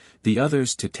machines, the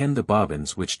others to tend the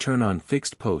bobbins which turn on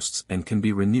fixed posts and can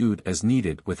be renewed as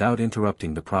needed without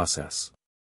interrupting the process.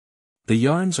 The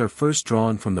yarns are first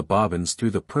drawn from the bobbins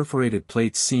through the perforated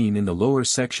plates seen in the lower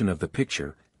section of the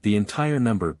picture, the entire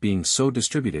number being so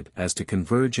distributed as to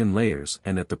converge in layers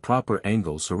and at the proper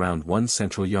angles around one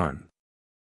central yarn.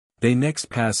 They next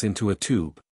pass into a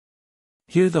tube.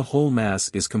 Here the whole mass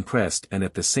is compressed and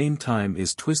at the same time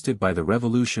is twisted by the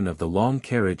revolution of the long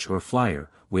carriage or flyer,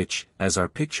 which, as our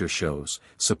picture shows,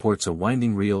 supports a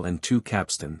winding reel and 2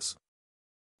 capstans.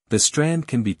 The strand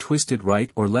can be twisted right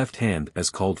or left hand as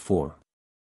called for.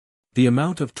 The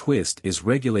amount of twist is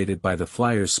regulated by the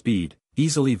flyer's speed,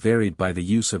 easily varied by the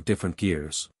use of different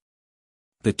gears.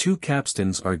 The 2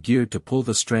 capstans are geared to pull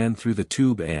the strand through the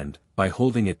tube and, by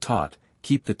holding it taut,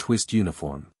 keep the twist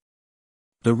uniform.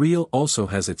 The reel also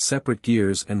has its separate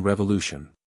gears and revolution.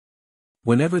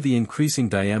 Whenever the increasing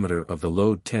diameter of the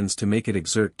load tends to make it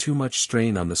exert too much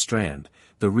strain on the strand,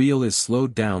 the reel is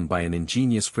slowed down by an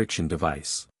ingenious friction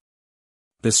device.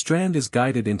 The strand is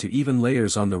guided into even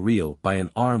layers on the reel by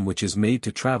an arm which is made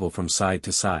to travel from side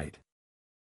to side.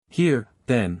 Here,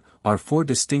 then, are 4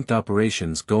 distinct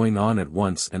operations going on at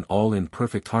once and all in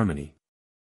perfect harmony.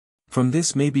 From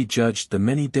this may be judged the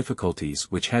many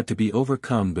difficulties which had to be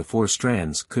overcome before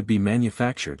strands could be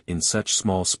manufactured in such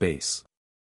small space.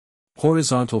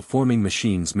 Horizontal forming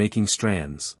machines making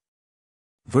strands.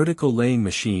 Vertical laying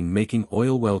machine making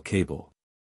oil well cable.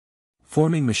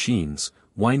 Forming machines,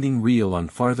 winding reel on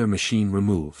farther machine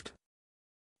removed.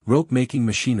 Rope making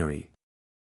machinery.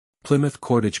 Plymouth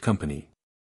Cordage Company.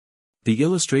 The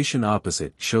illustration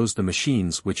opposite shows the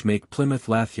machines which make Plymouth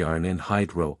lathyarn and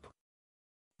hide rope.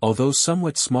 Although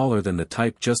somewhat smaller than the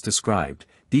type just described,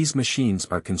 these machines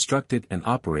are constructed and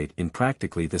operate in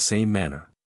practically the same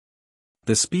manner.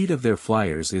 The speed of their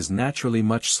flyers is naturally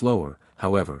much slower,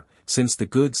 however, since the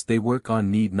goods they work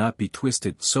on need not be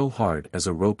twisted so hard as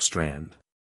a rope strand.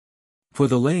 For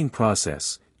the laying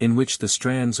process, in which the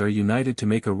strands are united to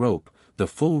make a rope, the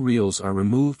full reels are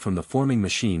removed from the forming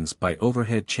machines by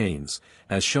overhead chains,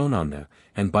 as shown on the,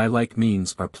 and by like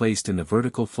means are placed in the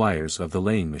vertical flyers of the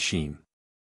laying machine.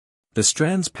 The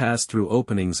strands pass through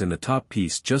openings in the top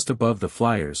piece just above the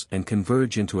flyers and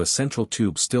converge into a central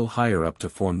tube still higher up to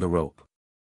form the rope.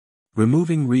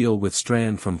 Removing reel with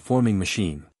strand from forming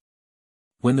machine.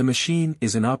 When the machine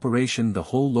is in operation, the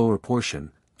whole lower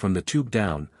portion, from the tube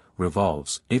down,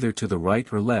 revolves either to the right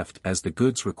or left as the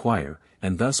goods require,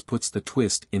 and thus puts the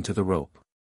twist into the rope.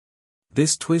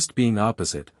 This twist being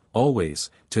opposite, always,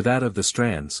 to that of the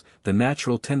strands, the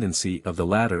natural tendency of the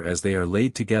latter as they are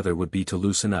laid together would be to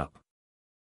loosen up.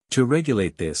 To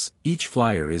regulate this, each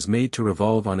flyer is made to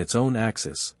revolve on its own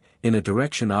axis, in a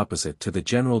direction opposite to the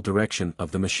general direction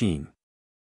of the machine.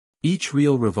 Each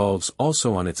reel revolves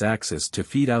also on its axis to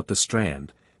feed out the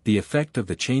strand, the effect of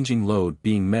the changing load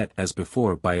being met as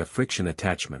before by a friction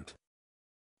attachment.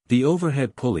 The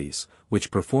overhead pulleys, which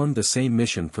perform the same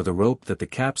mission for the rope that the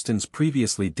capstans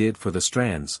previously did for the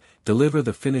strands, deliver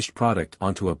the finished product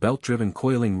onto a belt-driven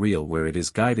coiling reel where it is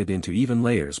guided into even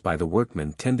layers by the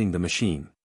workman tending the machine.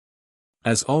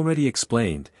 As already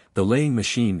explained, the laying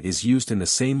machine is used in the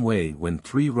same way when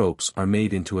 3 ropes are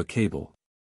made into a cable.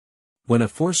 When a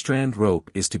 4-strand rope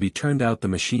is to be turned out, the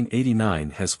machine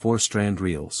 89 has 4-strand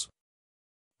reels.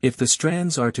 If the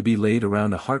strands are to be laid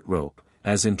around a heart rope,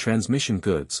 as in transmission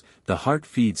goods, the heart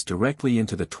feeds directly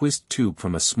into the twist tube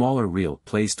from a smaller reel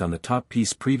placed on the top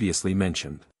piece previously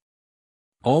mentioned.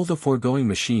 All the foregoing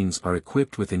machines are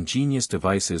equipped with ingenious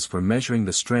devices for measuring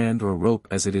the strand or rope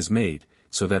as it is made,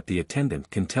 so that the attendant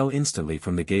can tell instantly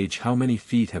from the gauge how many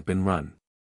feet have been run.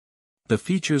 The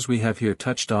features we have here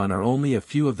touched on are only a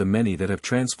few of the many that have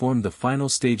transformed the final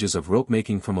stages of rope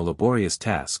making from a laborious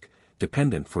task,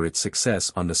 dependent for its success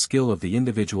on the skill of the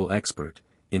individual expert,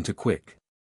 into quick,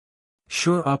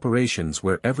 sure operations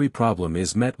where every problem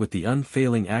is met with the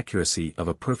unfailing accuracy of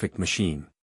a perfect machine.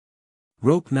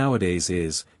 Rope nowadays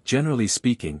is, generally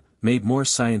speaking, made more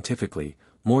scientifically,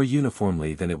 more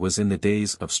uniformly than it was in the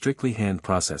days of strictly hand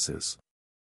processes.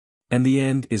 And the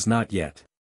end is not yet.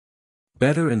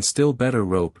 Better and still better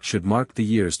rope should mark the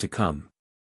years to come.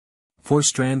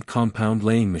 4-strand compound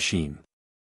laying machine.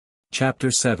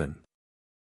 Chapter 7.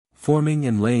 Forming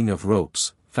and laying of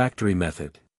ropes, factory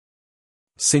method.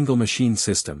 Single machine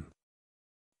system.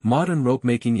 Modern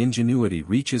rope-making ingenuity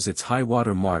reaches its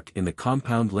high-water mark in the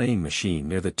compound laying machine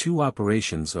where the 2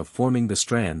 operations of forming the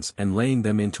strands and laying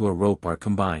them into a rope are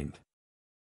combined.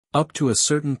 Up to a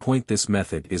certain point this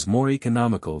method is more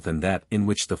economical than that in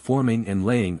which the forming and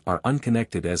laying are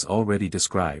unconnected as already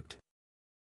described.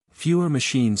 Fewer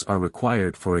machines are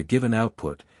required for a given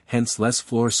output, hence less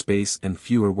floor space and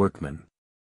fewer workmen.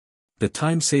 The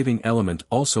time-saving element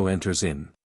also enters in.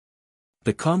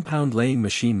 The compound laying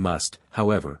machine must,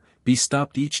 however, be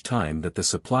stopped each time that the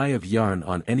supply of yarn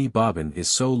on any bobbin is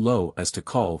so low as to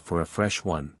call for a fresh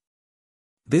one.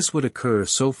 This would occur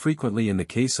so frequently in the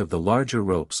case of the larger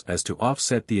ropes as to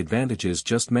offset the advantages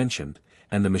just mentioned,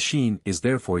 and the machine is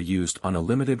therefore used on a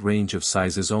limited range of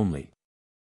sizes only.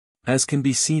 As can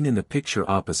be seen in the picture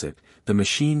opposite, the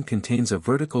machine contains a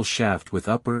vertical shaft with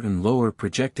upper and lower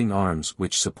projecting arms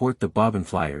which support the bobbin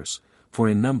flyers, 4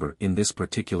 in number in this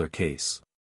particular case.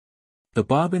 The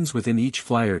bobbins within each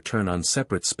flyer turn on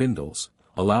separate spindles,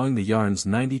 allowing the yarns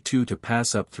 92 to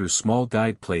pass up through small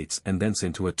guide plates and thence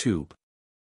into a tube.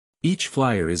 Each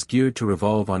flyer is geared to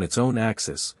revolve on its own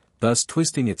axis, thus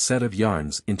twisting its set of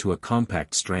yarns into a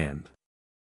compact strand.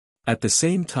 At the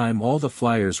same time all the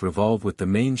flyers revolve with the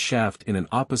main shaft in an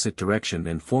opposite direction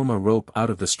and form a rope out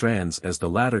of the strands as the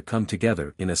latter come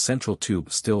together in a central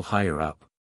tube still higher up.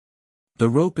 The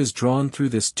rope is drawn through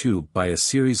this tube by a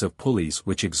series of pulleys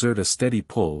which exert a steady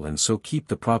pull and so keep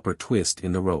the proper twist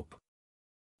in the rope.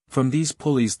 From these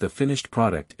pulleys the finished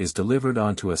product is delivered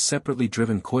onto a separately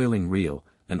driven coiling reel,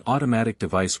 an automatic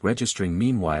device registering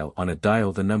meanwhile on a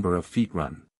dial the number of feet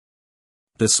run.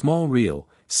 The small reel,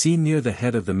 seen near the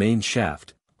head of the main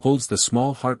shaft, holds the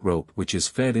small heart rope which is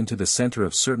fed into the center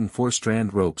of certain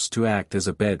 4-strand ropes to act as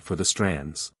a bed for the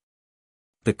strands.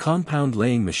 The compound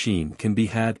laying machine can be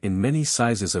had in many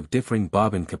sizes of differing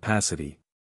bobbin capacity.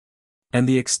 And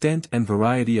the extent and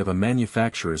variety of a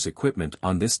manufacturer's equipment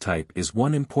on this type is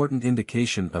one important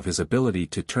indication of his ability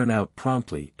to turn out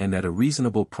promptly and at a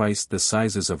reasonable price the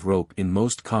sizes of rope in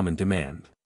most common demand.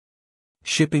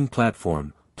 Shipping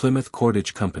platform, Plymouth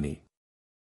Cordage Company.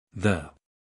 The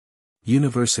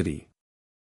University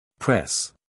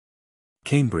Press,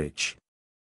 Cambridge,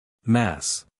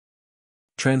 Mass.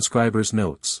 Transcriber's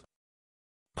notes.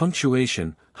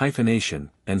 Punctuation,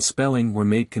 hyphenation, and spelling were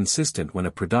made consistent when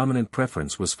a predominant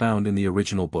preference was found in the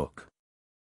original book.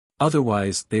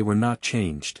 Otherwise they were not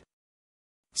changed.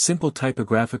 Simple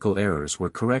typographical errors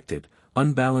were corrected,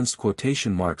 unbalanced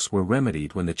quotation marks were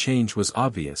remedied when the change was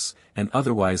obvious, and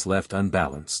otherwise left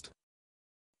unbalanced.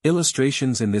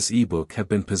 Illustrations in this ebook have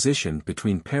been positioned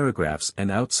between paragraphs and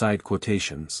outside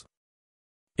quotations.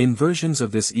 In versions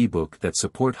of this ebook that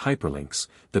support hyperlinks,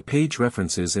 the page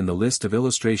references in the list of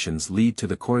illustrations lead to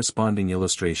the corresponding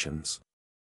illustrations.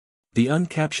 The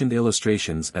uncaptioned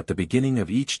illustrations at the beginning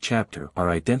of each chapter are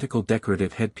identical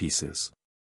decorative headpieces.